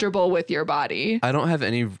not comfortable with your body. I don't have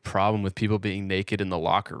any problem with people being naked in the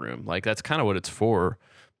locker room. Like that's kind of what it's for.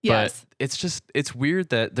 Yes. But it's weird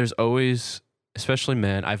that there's always, especially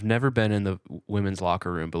men, I've never been in the women's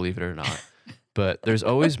locker room, believe it or not, but there's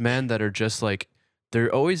always men that are just like, they're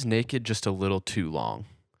always naked just a little too long.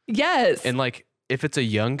 Yes. And like, if it's a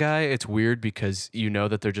young guy, it's weird because you know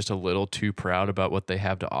that they're just a little too proud about what they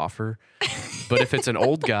have to offer. But if it's an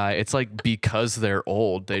old guy, it's like because they're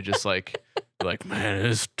old, they just like, man,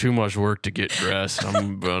 it's too much work to get dressed.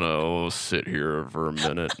 I'm gonna sit here for a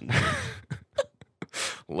minute.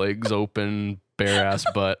 Legs open, bare ass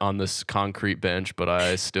butt on this concrete bench, but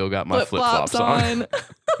I still got my flip-flops on.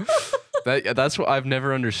 That's what I've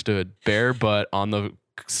never understood. Bare butt on the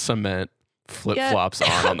cement. Flip-flops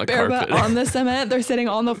on the carpet. On the cement. They're sitting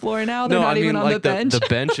on the floor now. They're not even on the bench. The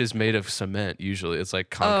bench is made of cement usually. It's like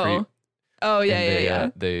concrete. Oh yeah.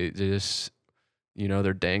 They just,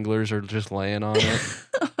 their danglers are just laying on it.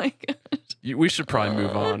 Oh my gosh. We should probably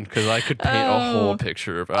move on because I could paint a whole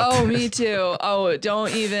picture about this. Me too. Oh,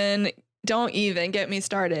 don't even get me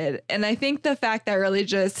started. And I think the fact that really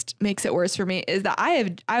just makes it worse for me is that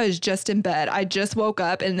I was just in bed. I just woke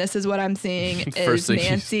up and this is what I'm seeing is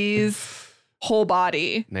Nancy's whole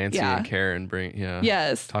body. Nancy and Karen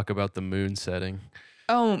Yes. talk about the moon setting.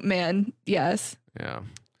 Oh man, yes. Yeah.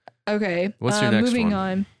 Okay. What's your next moving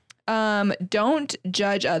one? on. Don't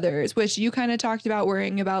judge others, which you kind of talked about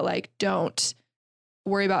worrying about, like don't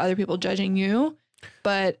worry about other people judging you.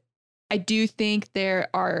 But I do think there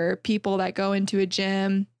are people that go into a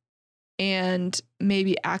gym and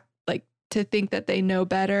maybe act like to think that they know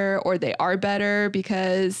better or they are better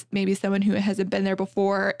because maybe someone who hasn't been there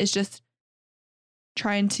before is just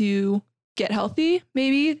trying to get healthy.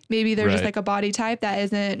 Maybe they're just Right. like a body type that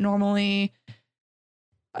isn't normally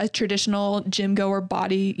a traditional gym goer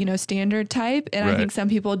body, standard type. And I Right. think some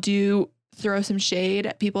people do throw some shade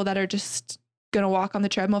at people that are just going to walk on the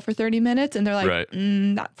treadmill for 30 minutes and they're like, Right.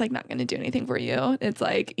 that's like not going to do anything for you. It's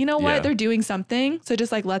like, you know what? Yeah. They're doing something. So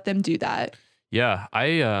just like let them do that. Yeah,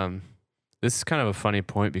 this is kind of a funny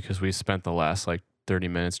point because we spent the last like 30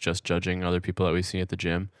 minutes just judging other people that we see at the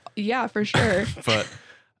gym. Yeah, for sure. But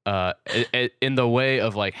in the way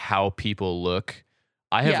of like how people look,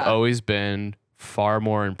 I have Yeah. always been far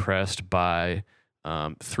more impressed by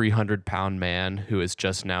 300-pound man who is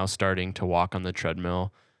just now starting to walk on the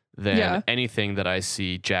treadmill than Yeah. anything that I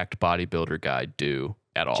see jacked bodybuilder guy do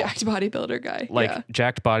at all. Jacked bodybuilder guy. Like yeah.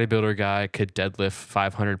 jacked bodybuilder guy could deadlift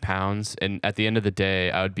 500 pounds. And at the end of the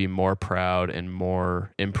day, I would be more proud and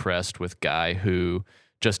more impressed with guy who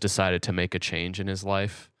just decided to make a change in his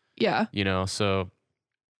life, Yeah. So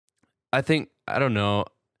I think, I don't know,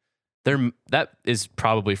 that is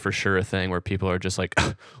probably for sure a thing where people are just like,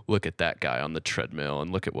 look at that guy on the treadmill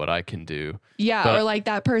and look at what I can do. Yeah. But- or like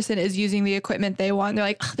that person is using the equipment they want. They're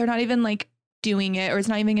like, "Ugh, they're not even like doing it or it's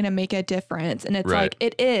not even going to make a difference." And it's Right. like,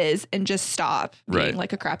 it is. And just stop being Right.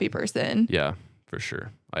 like a crappy person. Yeah, for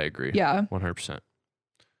sure. I agree. Yeah. 100%.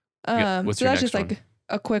 What's So your that's next just one? like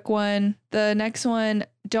a quick one. The next one,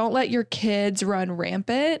 don't let your kids run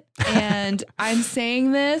rampant. And I'm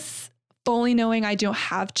saying this fully knowing I don't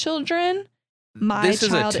have children. My This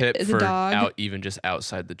child is a tip is for a dog. even just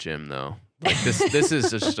outside the gym though. Like this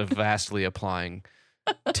is just a vastly applying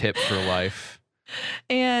tip for life.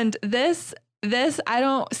 And this I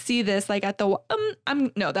don't see this like at the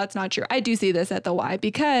no, that's not true. I do see this at the Y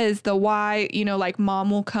because the Y, like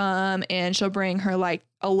mom will come and she'll bring her like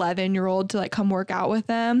 11-year-old to like come work out with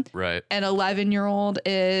them. Right. An 11-year-old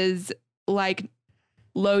is like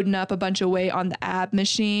loading up a bunch of weight on the ab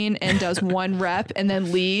machine and does one rep and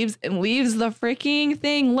then leaves the freaking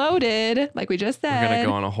thing loaded, like we just said. We're gonna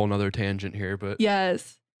go on a whole nother tangent here, but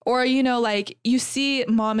Yes. Or, like you see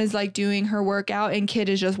mom is like doing her workout and kid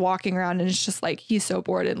is just walking around and it's just like he's so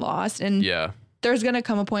bored and lost. And yeah, there's going to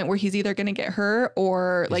come a point where he's either going to get hurt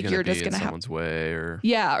or he's like gonna you're be just in going to have, someone's way or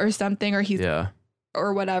or something, or he's, yeah,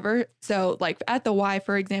 or whatever. So like at the Y,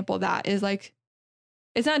 for example, that is like,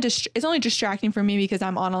 it's not just, it's only distracting for me because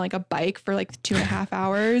I'm on like a bike for like 2.5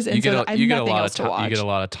 hours. And so I have nothing else to watch. You get a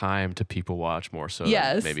lot of time to people watch more so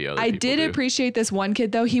Yes. than maybe other I people did do. appreciate this one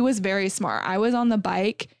kid though. He was very smart. I was on the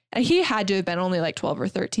bike and he had to have been only like 12 or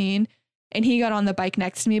 13 and he got on the bike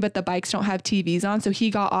next to me, but the bikes don't have TVs on. So he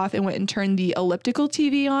got off and went and turned the elliptical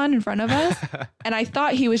TV on in front of us. And I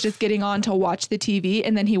thought he was just getting on to watch the TV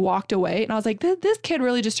and then he walked away. And I was like, this kid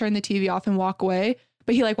really just turned the TV off and walk away.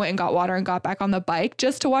 But he like went and got water and got back on the bike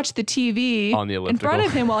just to watch the TV on the in elliptical front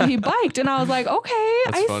of him while he biked. And I was like, okay,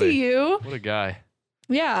 That's I funny. see you. What a guy.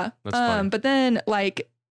 Yeah. That's funny. But then like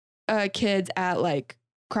kids at like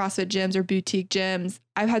CrossFit gyms or boutique gyms,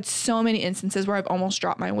 I've had so many instances where I've almost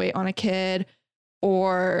dropped my weight on a kid,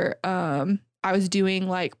 or I was doing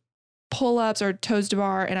like pull-ups or toes to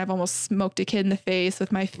bar and I've almost smoked a kid in the face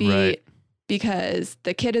with my feet. Right. Because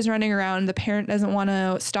the kid is running around, the parent doesn't want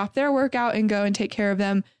to stop their workout and go and take care of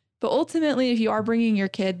them. But ultimately, if you are bringing your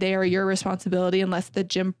kid, they are your responsibility unless the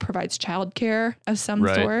gym provides childcare of some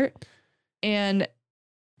Right. sort. And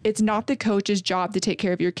it's not the coach's job to take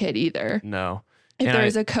care of your kid either. No. If And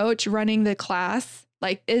there's a coach running the class,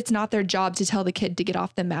 like it's not their job to tell the kid to get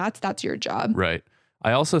off the mats. That's your job. Right.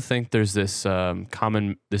 I also think there's this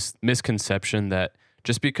this misconception that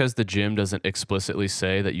just because the gym doesn't explicitly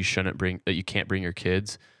say that you can't bring your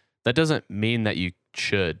kids, that doesn't mean that you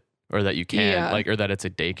should or that you can, Yeah. or that it's a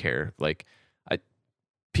daycare. Like,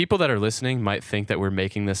 people that are listening might think that we're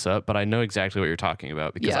making this up, but I know exactly what you're talking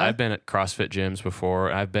about because Yeah. I've been at CrossFit gyms before.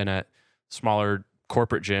 I've been at smaller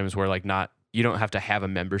corporate gyms where you don't have to have a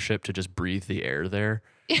membership to just breathe the air there.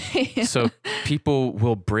 So people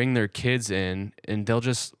will bring their kids in and they'll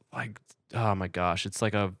just like, oh my gosh, it's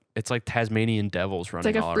like Tasmanian devils It's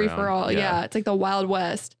running like a all free around. for all. Yeah. It's like the Wild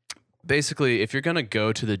West. Basically, if you're going to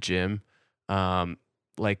go to the gym,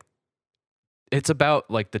 like it's about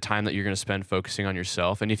like the time that you're going to spend focusing on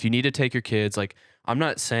yourself. And if you need to take your kids, like I'm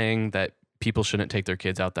not saying that people shouldn't take their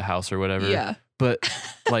kids out the house or whatever, Yeah. but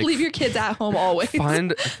like Leave your kids at home always.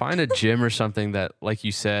 find a gym or something that, like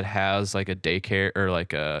you said, has like a daycare or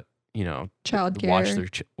like a,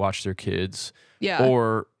 Childcare. watch their kids, Yeah.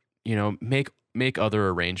 or make other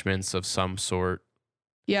arrangements of some sort,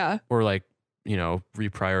 Yeah. or like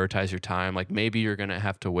reprioritize your time. Like maybe you're going to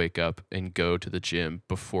have to wake up and go to the gym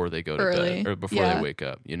before they go to Early. bed or before Yeah. they wake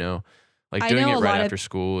up, Like I doing know it a right lot of- after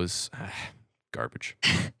school is garbage.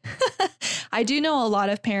 I do know a lot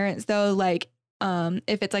of parents though, like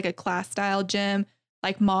if it's like a class style gym,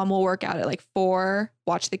 like mom will work out at like 4,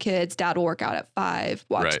 watch the kids, dad will work out at 5,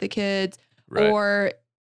 watch Right. the kids. Right. Or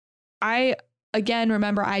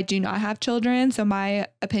remember I do not have children, so my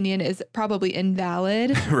opinion is probably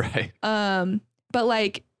invalid. Right. But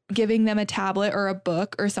like giving them a tablet or a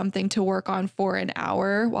book or something to work on for an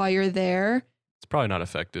hour while you're there. It's probably not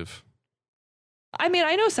effective. I mean,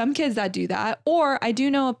 I know some kids that do that, or I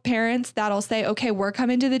do know parents that'll say, okay, we're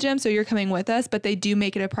coming to the gym, so you're coming with us, but they do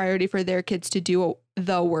make it a priority for their kids to do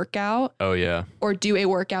the workout. Oh yeah. Or do a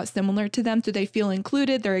workout similar to them so they feel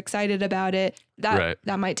included, they're excited about it. Right.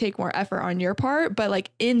 That might take more effort on your part, but like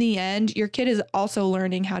in the end, your kid is also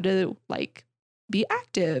learning how to like be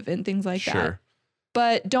active and things like that. Sure.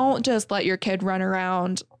 But don't just let your kid run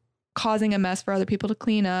around causing a mess for other people to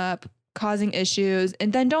clean up, causing issues,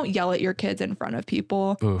 and then don't yell at your kids in front of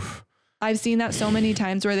people. Oof. I've seen that so many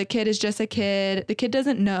times where the kid is just a kid. The kid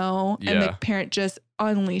doesn't know, and the Yeah. parent just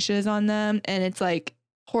unleashes on them, and it's like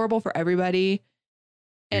horrible for everybody.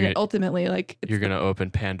 And You're it ultimately, like, You're going to open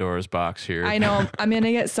Pandora's box here. I know I'm going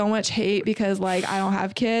to get so much hate because like I don't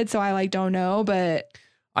have kids, so I like don't know. But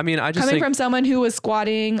I mean, I just coming think, from someone who was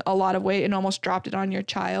squatting a lot of weight and almost dropped it on your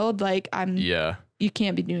child, like yeah, you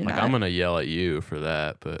can't be doing like that. I'm going to yell at you for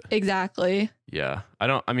that, but Exactly. yeah,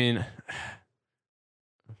 I mean,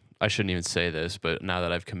 I shouldn't even say this, but now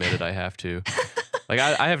that I've committed, I have to. Like,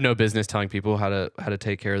 I have no business telling people how to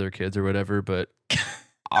take care of their kids or whatever, but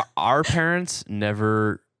our parents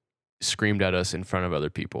never screamed at us in front of other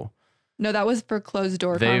people. No, that was for closed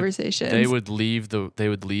door conversations. They would leave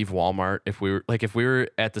Walmart if we were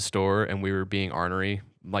at the store and we were being ornery.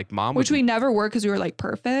 Like mom, which we never were because we were like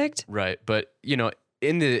perfect. Right, but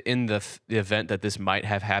in the event that this might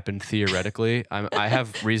have happened theoretically, I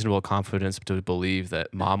have reasonable confidence to believe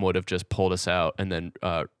that mom would have just pulled us out and then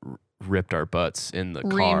ripped our butts in the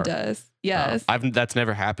car. Reamed us. Yes. That's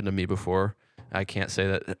never happened to me before. I can't say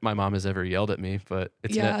that my mom has ever yelled at me, but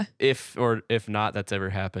it's if not that's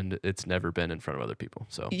ever happened, it's never been in front of other people.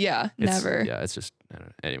 So yeah, never. Yeah, it's just I don't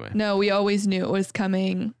know. Anyway. No, we always knew it was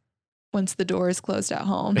coming once the doors closed at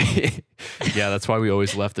home. Yeah, that's why we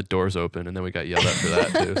always left the doors open, and then we got yelled at for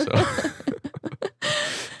that too. So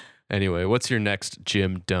anyway, what's your next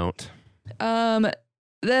gym don't?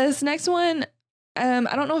 This next one, I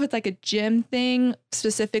don't know if it's like a gym thing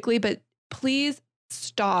specifically, but please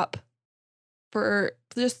stop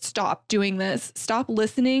doing this. Stop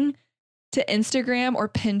listening to Instagram or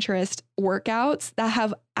Pinterest workouts that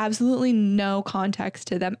have absolutely no context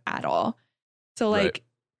to them at all. So like Right.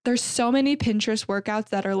 There's so many Pinterest workouts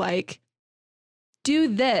that are like, do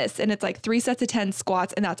this. And it's like 3 sets of 10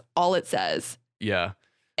 squats and that's all it says. Yeah.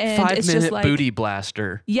 And 5 it's minute just like, booty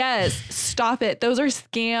blaster. yes, stop it. Those are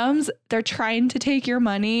scams. They're trying to take your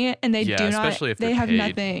money and they do not, especially if they they're have paid.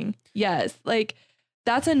 nothing. Yes. Like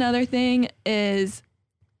that's another thing is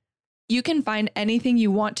you can find anything you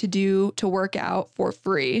want to do to work out for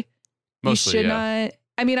free. Mostly, you should yeah. not,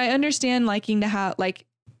 I mean, I understand liking to have like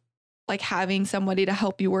having somebody to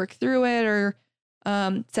help you work through it or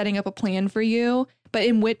setting up a plan for you. But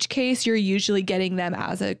in which case you're usually getting them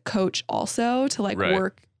as a coach also to like Right.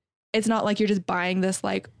 work. It's not like you're just buying this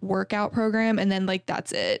like workout program and then like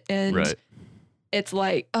that's it. And Right. it's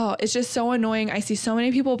like, oh, it's just so annoying. I see so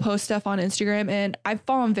many people post stuff on Instagram and I've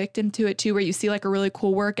fallen victim to it too, where you see like a really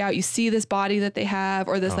cool workout, you see this body that they have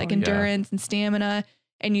or this Oh, like yeah. endurance and stamina.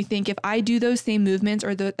 And you think if I do those same movements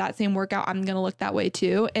or that same workout, I'm going to look that way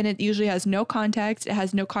too. And it usually has no context. It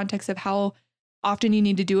has no context of how often you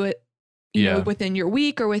need to do it, you know, within your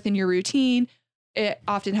week or within your routine. It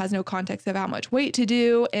often has no context of how much weight to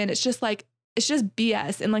do. And it's just like, it's just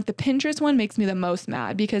BS. And like the Pinterest one makes me the most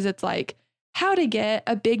mad because it's like how to get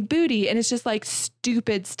a big booty. And it's just like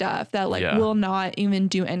stupid stuff that like will not even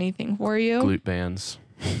do anything for you. Glute bands.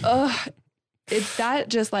 Ugh. It's that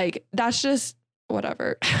just like, that's just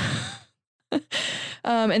whatever.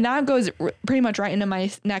 And that goes pretty much right into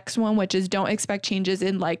my next one, which is don't expect changes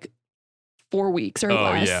in like 4 weeks or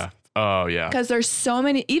less. Yeah. Oh yeah. Because there's so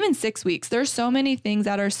many, even 6 weeks, there's so many things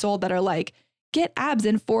that are sold that are like, get abs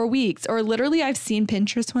in 4 weeks. Or literally I've seen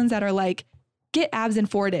Pinterest ones that are like, get abs in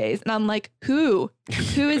 4 days. And I'm like, who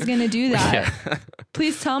is going to do that? Yeah.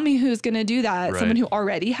 Please tell me who's going to do that. Right. Someone who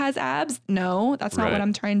already has abs? No, that's not Right. what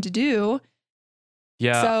I'm trying to do.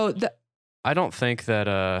 Yeah. So I don't think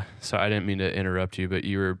that. So I didn't mean to interrupt you, but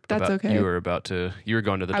you were okay. You were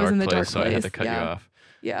going to the I was dark in the place, dark so I had to place, cut you yeah. off.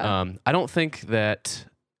 yeah. I don't think that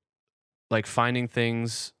like finding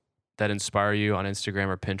things that inspire you on Instagram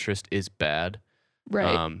or Pinterest is bad.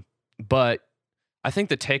 Right. But I think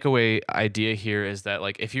the takeaway idea here is that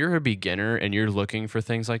like if you're a beginner and you're looking for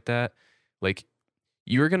things like that, like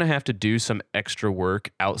you're going to have to do some extra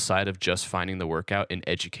work outside of just finding the workout and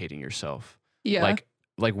educating yourself. Yeah.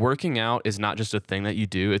 Like working out is not just a thing that you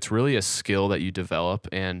do, it's really a skill that you develop,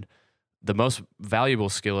 and the most valuable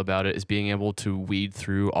skill about it is being able to weed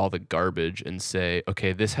through all the garbage and say,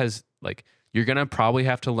 okay, this has like you're going to probably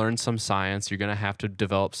have to learn some science, you're going to have to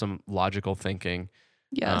develop some logical thinking.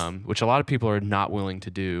 Yes. Which a lot of people are not willing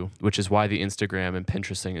to do, which is why the Instagram and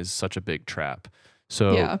Pinterest thing is such a big trap.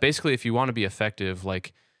 So Yeah. basically, if you want to be effective,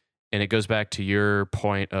 like, and it goes back to your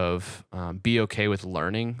point of be okay with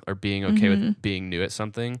learning or being okay with being new at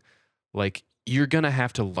something, like you're going to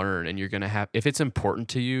have to learn, and you're going to have, if it's important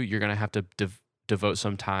to you, you're going to have to devote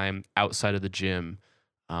some time outside of the gym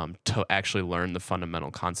to actually learn the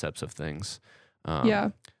fundamental concepts of things.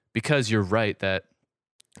 Yeah. Because you're right that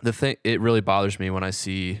the thing, it really bothers me when I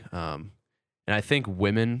see, and I think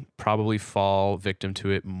women probably fall victim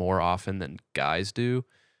to it more often than guys do.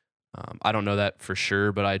 I don't know that for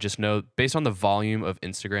sure, but I just know based on the volume of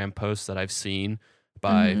Instagram posts that I've seen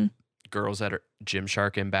by girls that are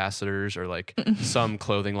Gymshark ambassadors or like some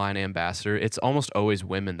clothing line ambassador, it's almost always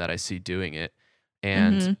women that I see doing it.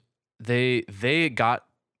 And they got,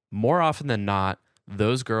 more often than not,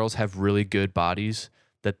 those girls have really good bodies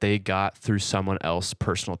that they got through someone else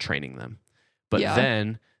personal training them. But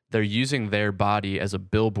then they're using their body as a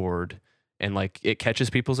billboard, and like it catches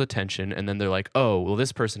people's attention, and then they're like, oh, well,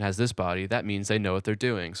 this person has this body. That means they know what they're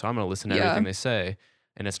doing. So I'm going to listen to everything they say.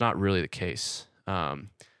 And it's not really the case.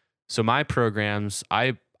 So my programs,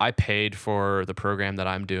 I paid for the program that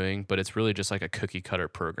I'm doing, but it's really just like a cookie cutter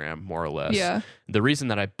program, more or less. Yeah. The reason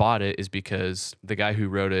that I bought it is because the guy who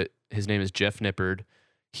wrote it, his name is Jeff Nippard.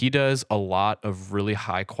 He does a lot of really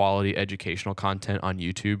high quality educational content on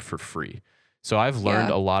YouTube for free. So I've learned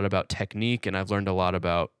a lot about technique, and I've learned a lot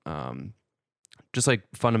about just like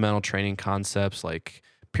fundamental training concepts like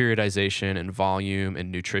periodization and volume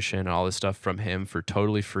and nutrition and all this stuff from him for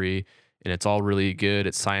totally free. And it's all really good.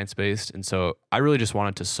 It's science-based. And so I really just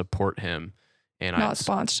wanted to support him. And Not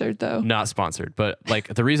sponsored though. Not sponsored. But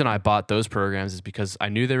like the reason I bought those programs is because I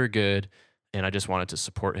knew they were good and I just wanted to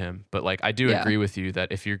support him. But like I do agree with you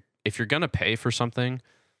that if you're gonna pay for something,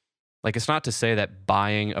 like it's not to say that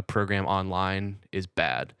buying a program online is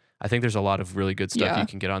bad. I think there's a lot of really good stuff you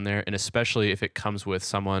can get on there. And especially if it comes with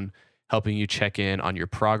someone helping you check in on your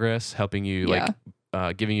progress, helping you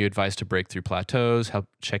giving you advice to break through plateaus, help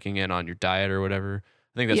checking in on your diet or whatever.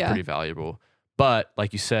 I think that's pretty valuable. But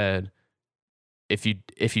like you said, if you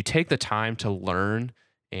take the time to learn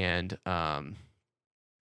and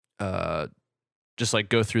just like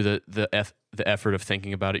go through the effort of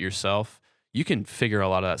thinking about it yourself, you can figure a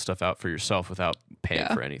lot of that stuff out for yourself without paying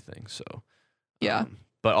for anything. So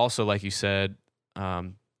but also like you said,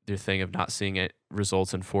 your thing of not seeing it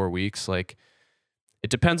results in 4 weeks, like it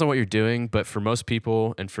depends on what you're doing, but for most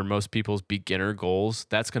people and for most people's beginner goals,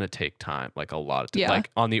 that's going to take time, like a lot of time,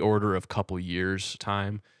 like on the order of couple years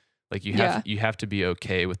time. Like you have to be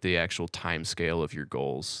okay with the actual time scale of your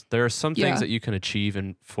goals. There are some things that you can achieve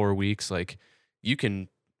in 4 weeks. Like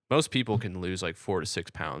most people can lose like 4 to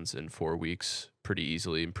 6 pounds in 4 weeks pretty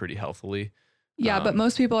easily and pretty healthily. Yeah, but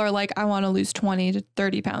most people are like, I want to lose 20 to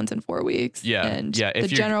 30 pounds in 4 weeks. And the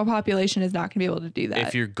general population is not going to be able to do that.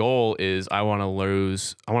 If your goal is I want to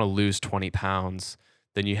lose 20 pounds,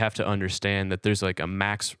 then you have to understand that there's like a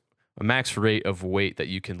max rate of weight that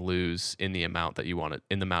you can lose in the amount that you want to,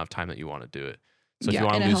 in the amount of time that you want to do it. So if you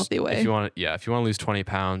want to lose, healthy way. If you want to lose 20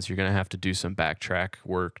 pounds, you're going to have to do some backtrack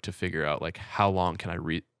work to figure out like how long can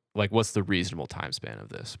I like what's the reasonable time span of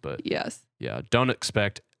this. But don't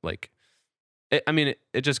expect like.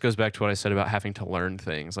 It just goes back to what I said about having to learn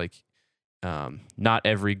things. Like, not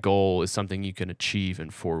every goal is something you can achieve in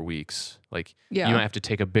 4 weeks. Like, you might have to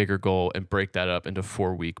take a bigger goal and break that up into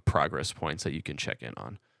 4-week progress points that you can check in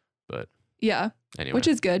on. But anyway, which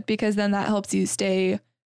is good because then that helps you stay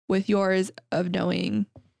with yours of knowing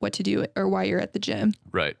what to do or why you're at the gym.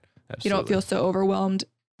 Right. Absolutely. You don't feel so overwhelmed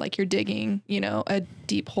like you're digging, a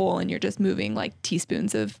deep hole and you're just moving like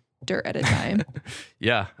teaspoons of dirt at a time.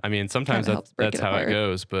 Sometimes that's how it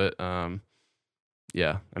goes, but that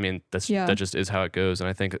just is how it goes. And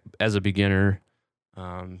I think as a beginner,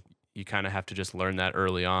 you kind of have to just learn that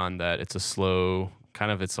early on that it's a slow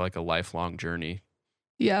it's like a lifelong journey.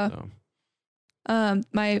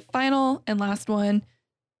 My final and last one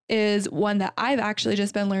is one that I've actually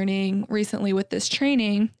just been learning recently with this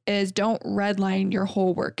training is don't redline your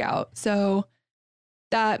whole workout. So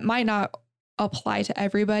that might not apply to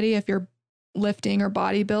everybody if you're lifting or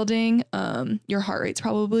bodybuilding, your heart rate's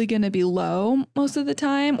probably going to be low most of the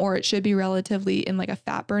time, or it should be relatively in like a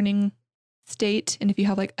fat burning state. And if you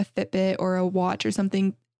have like a Fitbit or a watch or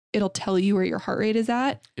something, it'll tell you where your heart rate is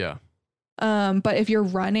at. Yeah. But if you're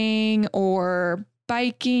running or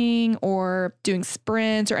biking or doing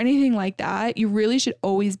sprints or anything like that, you really should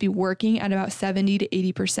always be working at about 70 to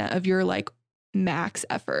 80% of your like max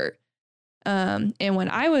effort. And when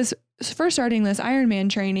I was first starting this Ironman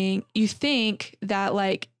training, you think that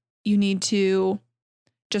like you need to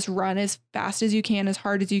just run as fast as you can, as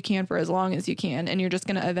hard as you can for as long as you can. And you're just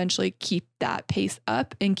going to eventually keep that pace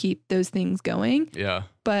up and keep those things going. Yeah.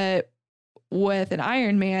 But with an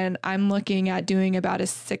Ironman, I'm looking at doing about a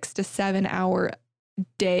 6 to 7 hour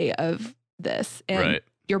day of this. And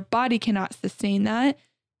your body cannot sustain that.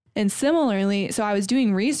 And similarly, so I was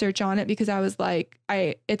doing research on it because I was like,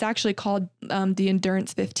 it's actually called the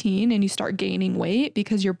Endurance 15, and you start gaining weight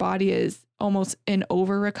because your body is almost in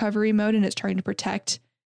over recovery mode and it's trying to protect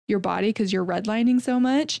your body because you're redlining so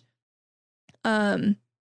much. I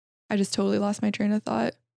just totally lost my train of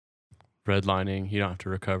thought. Redlining, you don't have to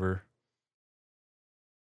recover.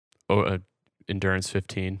 Oh, Endurance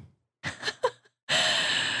 15.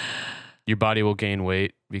 Your body will gain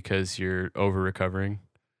weight because you're over recovering.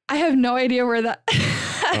 I have no idea where that.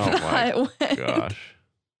 Oh my gosh.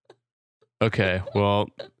 Okay, well,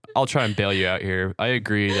 I'll try and bail you out here. I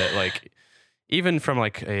agree that like, even from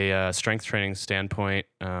like a strength training standpoint,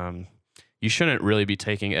 you shouldn't really be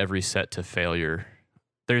taking every set to failure.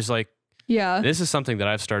 There's like, this is something that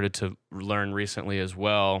I've started to learn recently as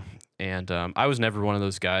well. And I was never one of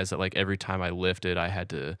those guys that like every time I lifted, I had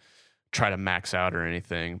to try to max out or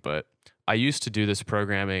anything. But I used to do this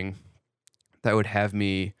programming that would have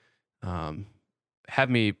me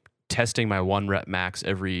testing my 1 rep max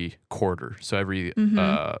every quarter. So every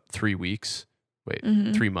 3 weeks. Wait,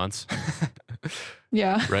 3 months.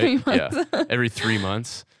 Yeah. Right? Yeah. Every 3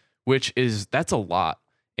 months, that's a lot.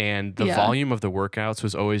 And the volume of the workouts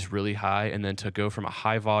was always really high. And then to go from a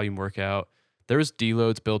high volume workout, there was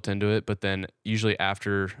deloads built into it, but then usually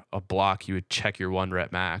after a block, you would check your 1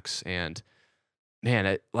 rep max. And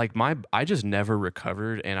man, I just never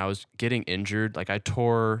recovered, and I was getting injured. Like I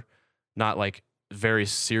tore, not like very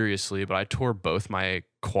seriously, but I tore both my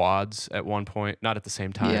quads at one point, not at the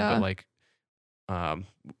same time,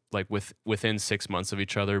 but within 6 months of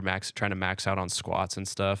each other, trying to max out on squats and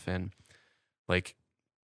stuff. And like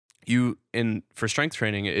for strength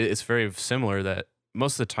training, it's very similar that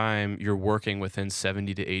most of the time you're working within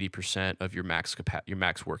 70 to 80% of your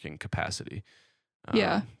max working capacity.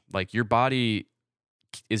 Like your body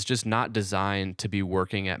is just not designed to be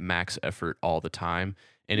working at max effort all the time.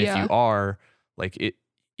 And if you are, like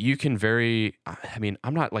you can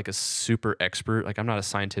I'm not like a super expert, like I'm not a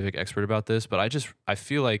scientific expert about this, but I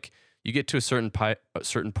feel like you get to a certain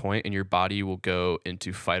point and your body will go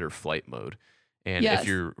into fight or flight mode. And if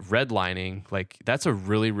you're redlining, like that's a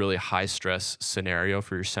really, really high stress scenario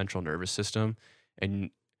for your central nervous system. And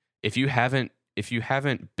if you haven't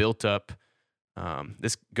built up,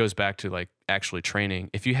 this goes back to like actually training.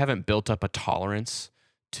 If you haven't built up a tolerance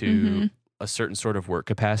to a certain sort of work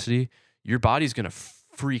capacity, your body's going to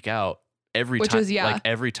freak out every time. Like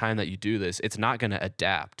every time that you do this, it's not going to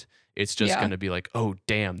adapt. It's just going to be like, oh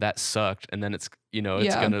damn, that sucked. And then it's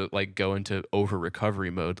going to like go into over recovery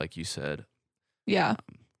mode, like you said. Yeah.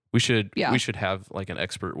 We should have like an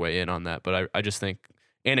expert weigh in on that. But I just think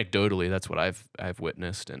anecdotally, that's what I've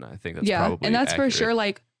witnessed. And I think that's probably and that's accurate. For sure.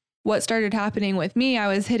 Like what started happening with me, I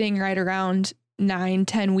was hitting right around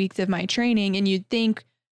 9-10 weeks of my training. And you'd think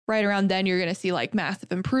right around then you're going to see like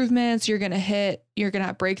massive improvements. You're going to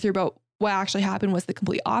have breakthrough. But what actually happened was the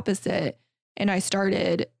complete opposite. And I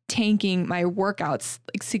started tanking my workouts,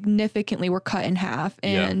 like significantly were cut in half.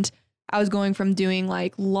 And I was going from doing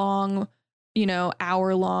like long,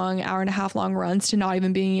 hour and a half long runs to not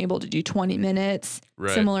even being able to do 20 minutes.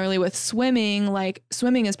 Right. Similarly with swimming, like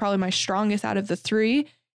swimming is probably my strongest out of the three.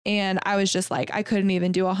 And I was just like, I couldn't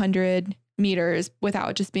even do 100 meters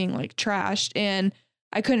without just being like trashed. And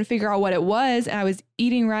I couldn't figure out what it was. And I was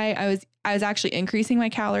eating right. I was actually increasing my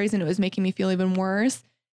calories and it was making me feel even worse.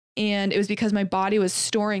 And it was because my body was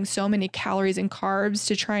storing so many calories and carbs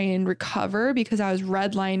to try and recover because I was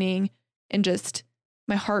redlining and just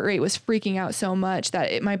my heart rate was freaking out so much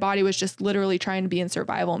that my body was just literally trying to be in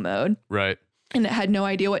survival mode. Right. And it had no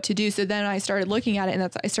idea what to do. So then I started looking at it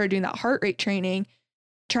and I started doing that heart rate training,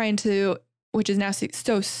 which is now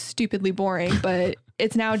so stupidly boring, but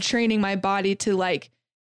it's now training my body to like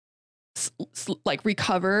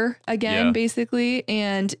recover again, basically.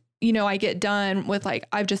 And I get done with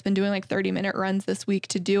I've just been doing like 30-minute runs this week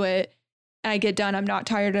to do it. I get done. I'm not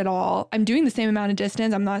tired at all. I'm doing the same amount of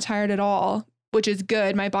distance. I'm not tired at all, which is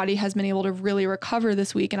good. My body has been able to really recover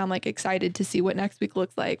this week, and I'm like excited to see what next week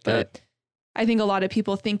looks like. But I think a lot of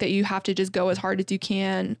people think that you have to just go as hard as you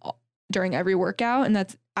can during every workout, and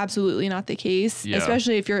that's absolutely not the case,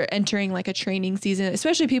 especially if you're entering like a training season,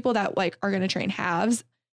 especially people that like are going to train halves.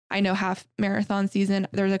 I know half marathon season,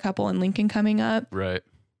 there's a couple in Lincoln coming up. Right.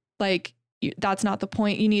 Like that's not the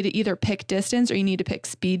point. You need to either pick distance or you need to pick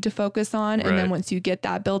speed to focus on. And then once you get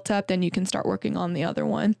that built up, then you can start working on the other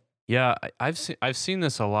one. Yeah. I've seen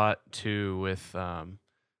this a lot too with,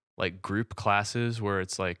 like group classes where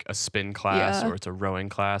it's like a spin class or it's a rowing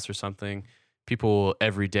class or something. People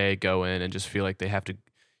every day go in and just feel like they have to,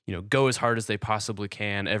 you know, go as hard as they possibly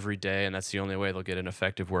can every day. And that's the only way they'll get an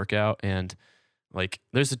effective workout. And like,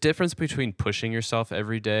 there's a difference between pushing yourself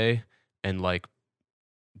every day and like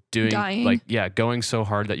going so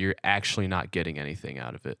hard that you're actually not getting anything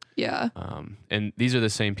out of it. Yeah. And these are the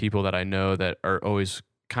same people that I know that are always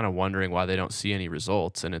kind of wondering why they don't see any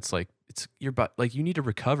results. And it's like, it's your body, like you need to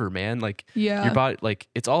recover, man. Like your body, like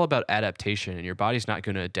it's all about adaptation, and your body's not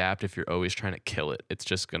going to adapt if you're always trying to kill it. It's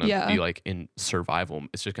just going to be like in survival.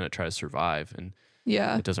 It's just going to try to survive. And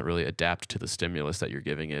it doesn't really adapt to the stimulus that you're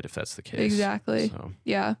giving it if that's the case. Exactly. So.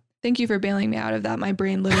 Yeah. Thank you for bailing me out of that. My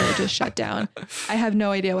brain literally just shut down. I have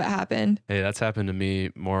no idea what happened. Hey, that's happened to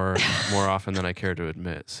me more often than I care to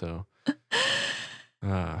admit. So.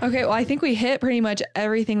 Okay, well, I think we hit pretty much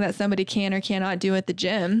everything that somebody can or cannot do at the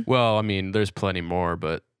gym. Well, I mean, there's plenty more,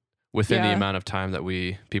 but within the amount of time that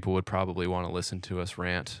people would probably want to listen to us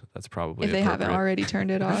rant, that's probably if they haven't already turned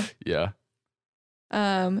it off. Yeah.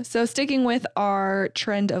 So sticking with our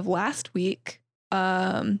trend of last week,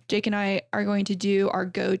 Jake and I are going to do our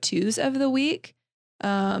go-tos of the week,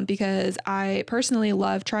 because I personally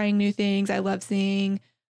love trying new things. I love seeing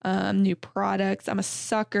new products. I'm a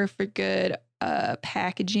sucker for good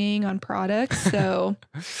packaging on products. So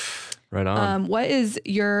right on. What is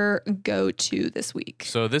your go-to this week?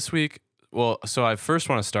 So this week, so I first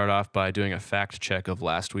want to start off by doing a fact check of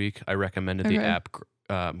last week. I recommended the app.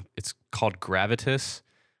 It's called Gravitas.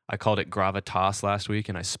 I called it Gravitas last week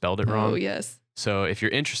and I spelled it wrong. Oh, yes. So if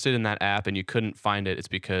you're interested in that app and you couldn't find it, it's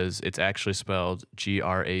because it's actually spelled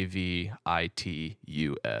Gravitus.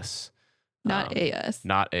 Not AS.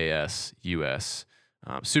 Not AS, US.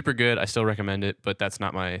 Super good. I still recommend it, but that's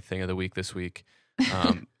not my thing of the week this week.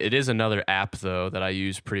 It is another app, though, that I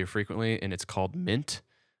use pretty frequently, and it's called Mint.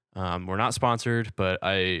 We're not sponsored, but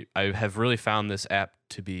I have really found this app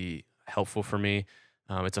to be helpful for me.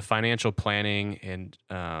 It's a financial planning and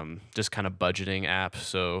just kind of budgeting app.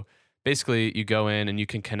 So basically, you go in and you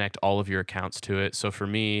can connect all of your accounts to it. So for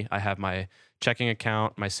me, I have my checking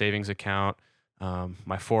account, my savings account,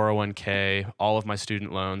 my 401k, all of my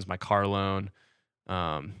student loans, my car loan,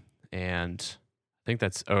 and I think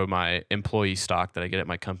that's my employee stock that I get at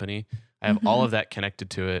my company. I have all of that connected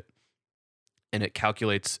to it, and it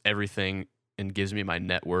calculates everything and gives me my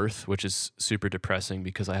net worth, which is super depressing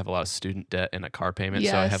because I have a lot of student debt and a car payment.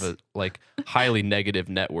 Yes. So I have a highly negative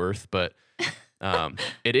net worth, but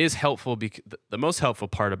it is helpful because the most helpful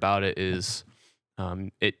part about it is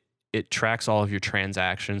it tracks all of your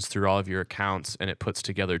transactions through all of your accounts, and it puts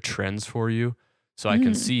together trends for you. So I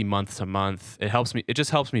can see month to month. It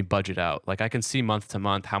just helps me budget out. Like I can see month to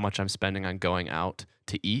month how much I'm spending on going out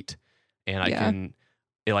to eat. And I can,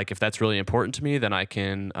 if that's really important to me, then I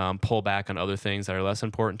can pull back on other things that are less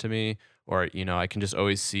important to me. Or, I can just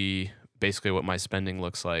always see basically what my spending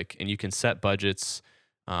looks like. And you can set budgets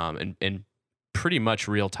and pretty much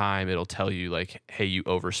real time. It'll tell you like, hey, you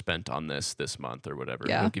overspent on this month or whatever.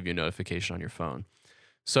 Yeah. It'll give you a notification on your phone.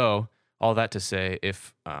 So all that to say,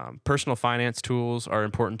 if personal finance tools are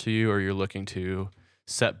important to you, or you're looking to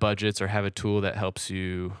set budgets or have a tool that helps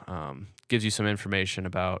you, gives you some information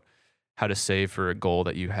about how to save for a goal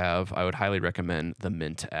that you have, I would highly recommend the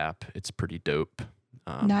Mint app. It's pretty dope.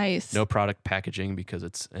 Nice. No product packaging because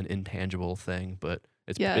it's an intangible thing, but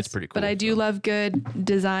it's pretty cool. But I do love good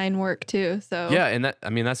design work too. So yeah, and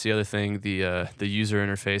that's the other thing. The user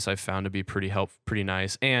interface I've found to be pretty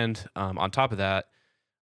nice, and on top of that,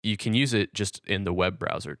 you can use it just in the web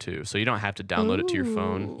browser too. So you don't have to download it to your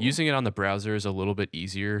phone. Using it on the browser is a little bit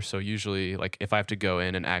easier. So usually, like if I have to go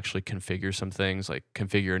in and actually configure some things, like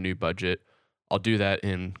configure a new budget, I'll do that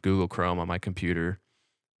in Google Chrome on my computer.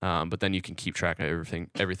 But then you can keep track of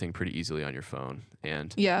everything pretty easily on your phone.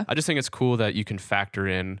 And I just think it's cool that you can factor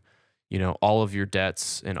in, all of your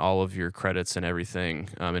debts and all of your credits and everything.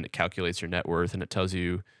 And it calculates your net worth, and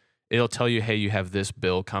it'll tell you, hey, you have this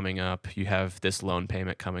bill coming up, you have this loan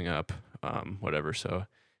payment coming up, whatever. So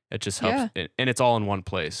it just helps. And it's all in one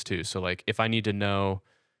place too. So like if I need to know,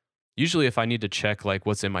 usually if I need to check like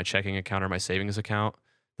what's in my checking account or my savings account,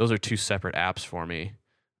 those are two separate apps for me.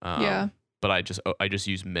 Yeah. But I just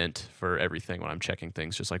use Mint for everything when I'm checking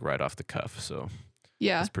things, just like right off the cuff. So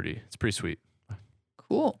Yeah. it's pretty sweet.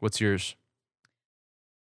 Cool. What's yours?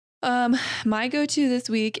 My go-to this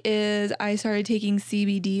week is I started taking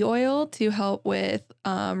CBD oil to help with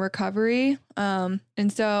recovery.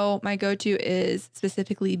 And so my go-to is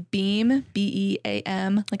specifically Beam,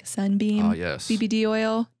 BEAM, like a sunbeam. Oh, yes. CBD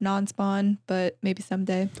oil, non-spawn, but maybe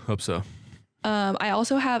someday. Hope so. I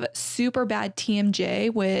also have super bad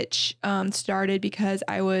TMJ, which started because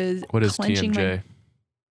I was What is clenching TMJ?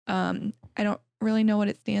 I don't really know what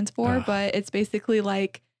it stands for, but it's basically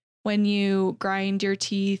like when you grind your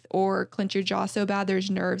teeth or clench your jaw so bad,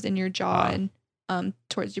 there's nerves in your jaw and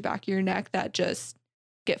towards your back of your neck that just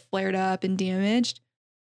get flared up and damaged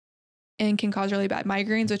and can cause really bad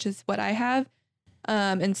migraines, which is what I have.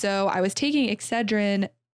 And so I was taking Excedrin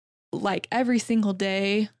like every single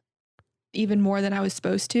day, even more than I was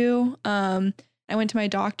supposed to. I went to my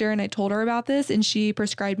doctor and I told her about this, and she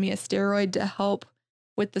prescribed me a steroid to help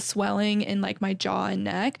with the swelling in like my jaw and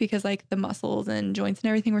neck because like the muscles and joints and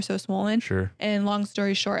everything were so swollen. Sure. And long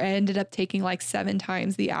story short, I ended up taking like 7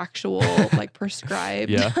 times the actual like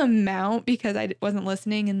prescribed amount because I wasn't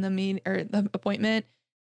listening in the appointment.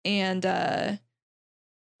 And that's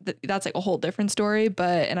like a whole different story,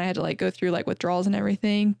 and I had to like go through like withdrawals and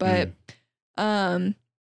everything. But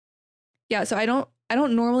yeah, so I don't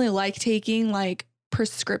normally like taking like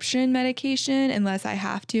prescription medication unless I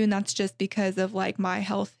have to, and that's just because of like my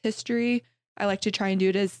health history. I like to try and do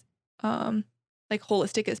it as like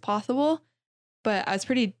holistic as possible. But I was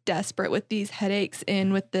pretty desperate with these headaches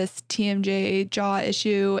and with this TMJ jaw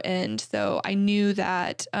issue, and so I knew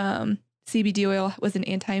that CBD oil was an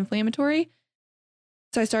anti-inflammatory.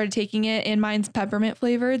 So I started taking it, and mine's peppermint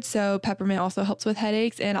flavored. So peppermint also helps with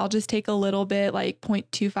headaches. And I'll just take a little bit, like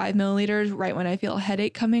 0.25 milliliters right when I feel a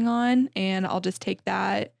headache coming on. And I'll just take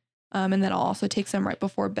that. And then I'll also take some right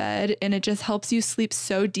before bed. And it just helps you sleep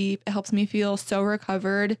so deep. It helps me feel so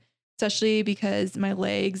recovered, especially because my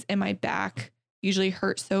legs and my back usually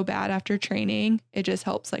hurt so bad after training. It just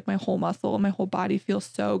helps like my whole muscle and my whole body feel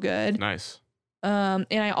so good. Nice. And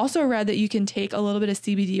I also read that you can take a little bit of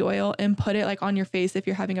CBD oil and put it like on your face if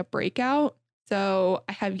you're having a breakout. So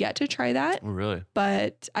I have yet to try that. Oh, really?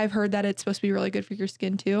 But I've heard that it's supposed to be really good for your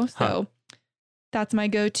skin too. So that's my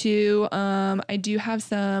go-to. I do have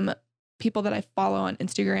some people that I follow on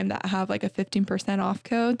Instagram that have like a 15% off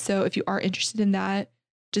code. So if you are interested in that,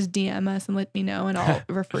 just DM us and let me know and I'll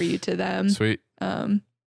refer you to them. Sweet.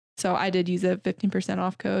 So I did use a 15%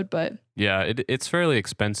 off code, but yeah, it's fairly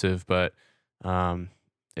expensive, but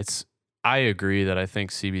I agree that I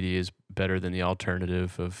think CBD is better than the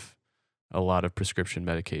alternative of a lot of prescription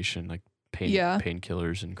medication, like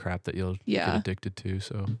painkillers and crap that you'll get addicted to.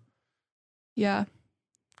 So yeah.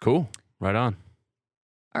 Cool. Right on.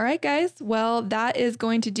 All right, guys. Well, that is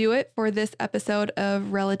going to do it for this episode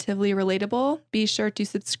of Relatively Relatable. Be sure to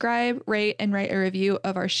subscribe, rate, and write a review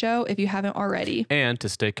of our show if you haven't already. And to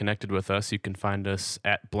stay connected with us, you can find us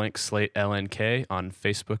at Blank Slate LNK on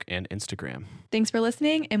Facebook and Instagram. Thanks for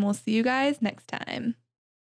listening, and we'll see you guys next time.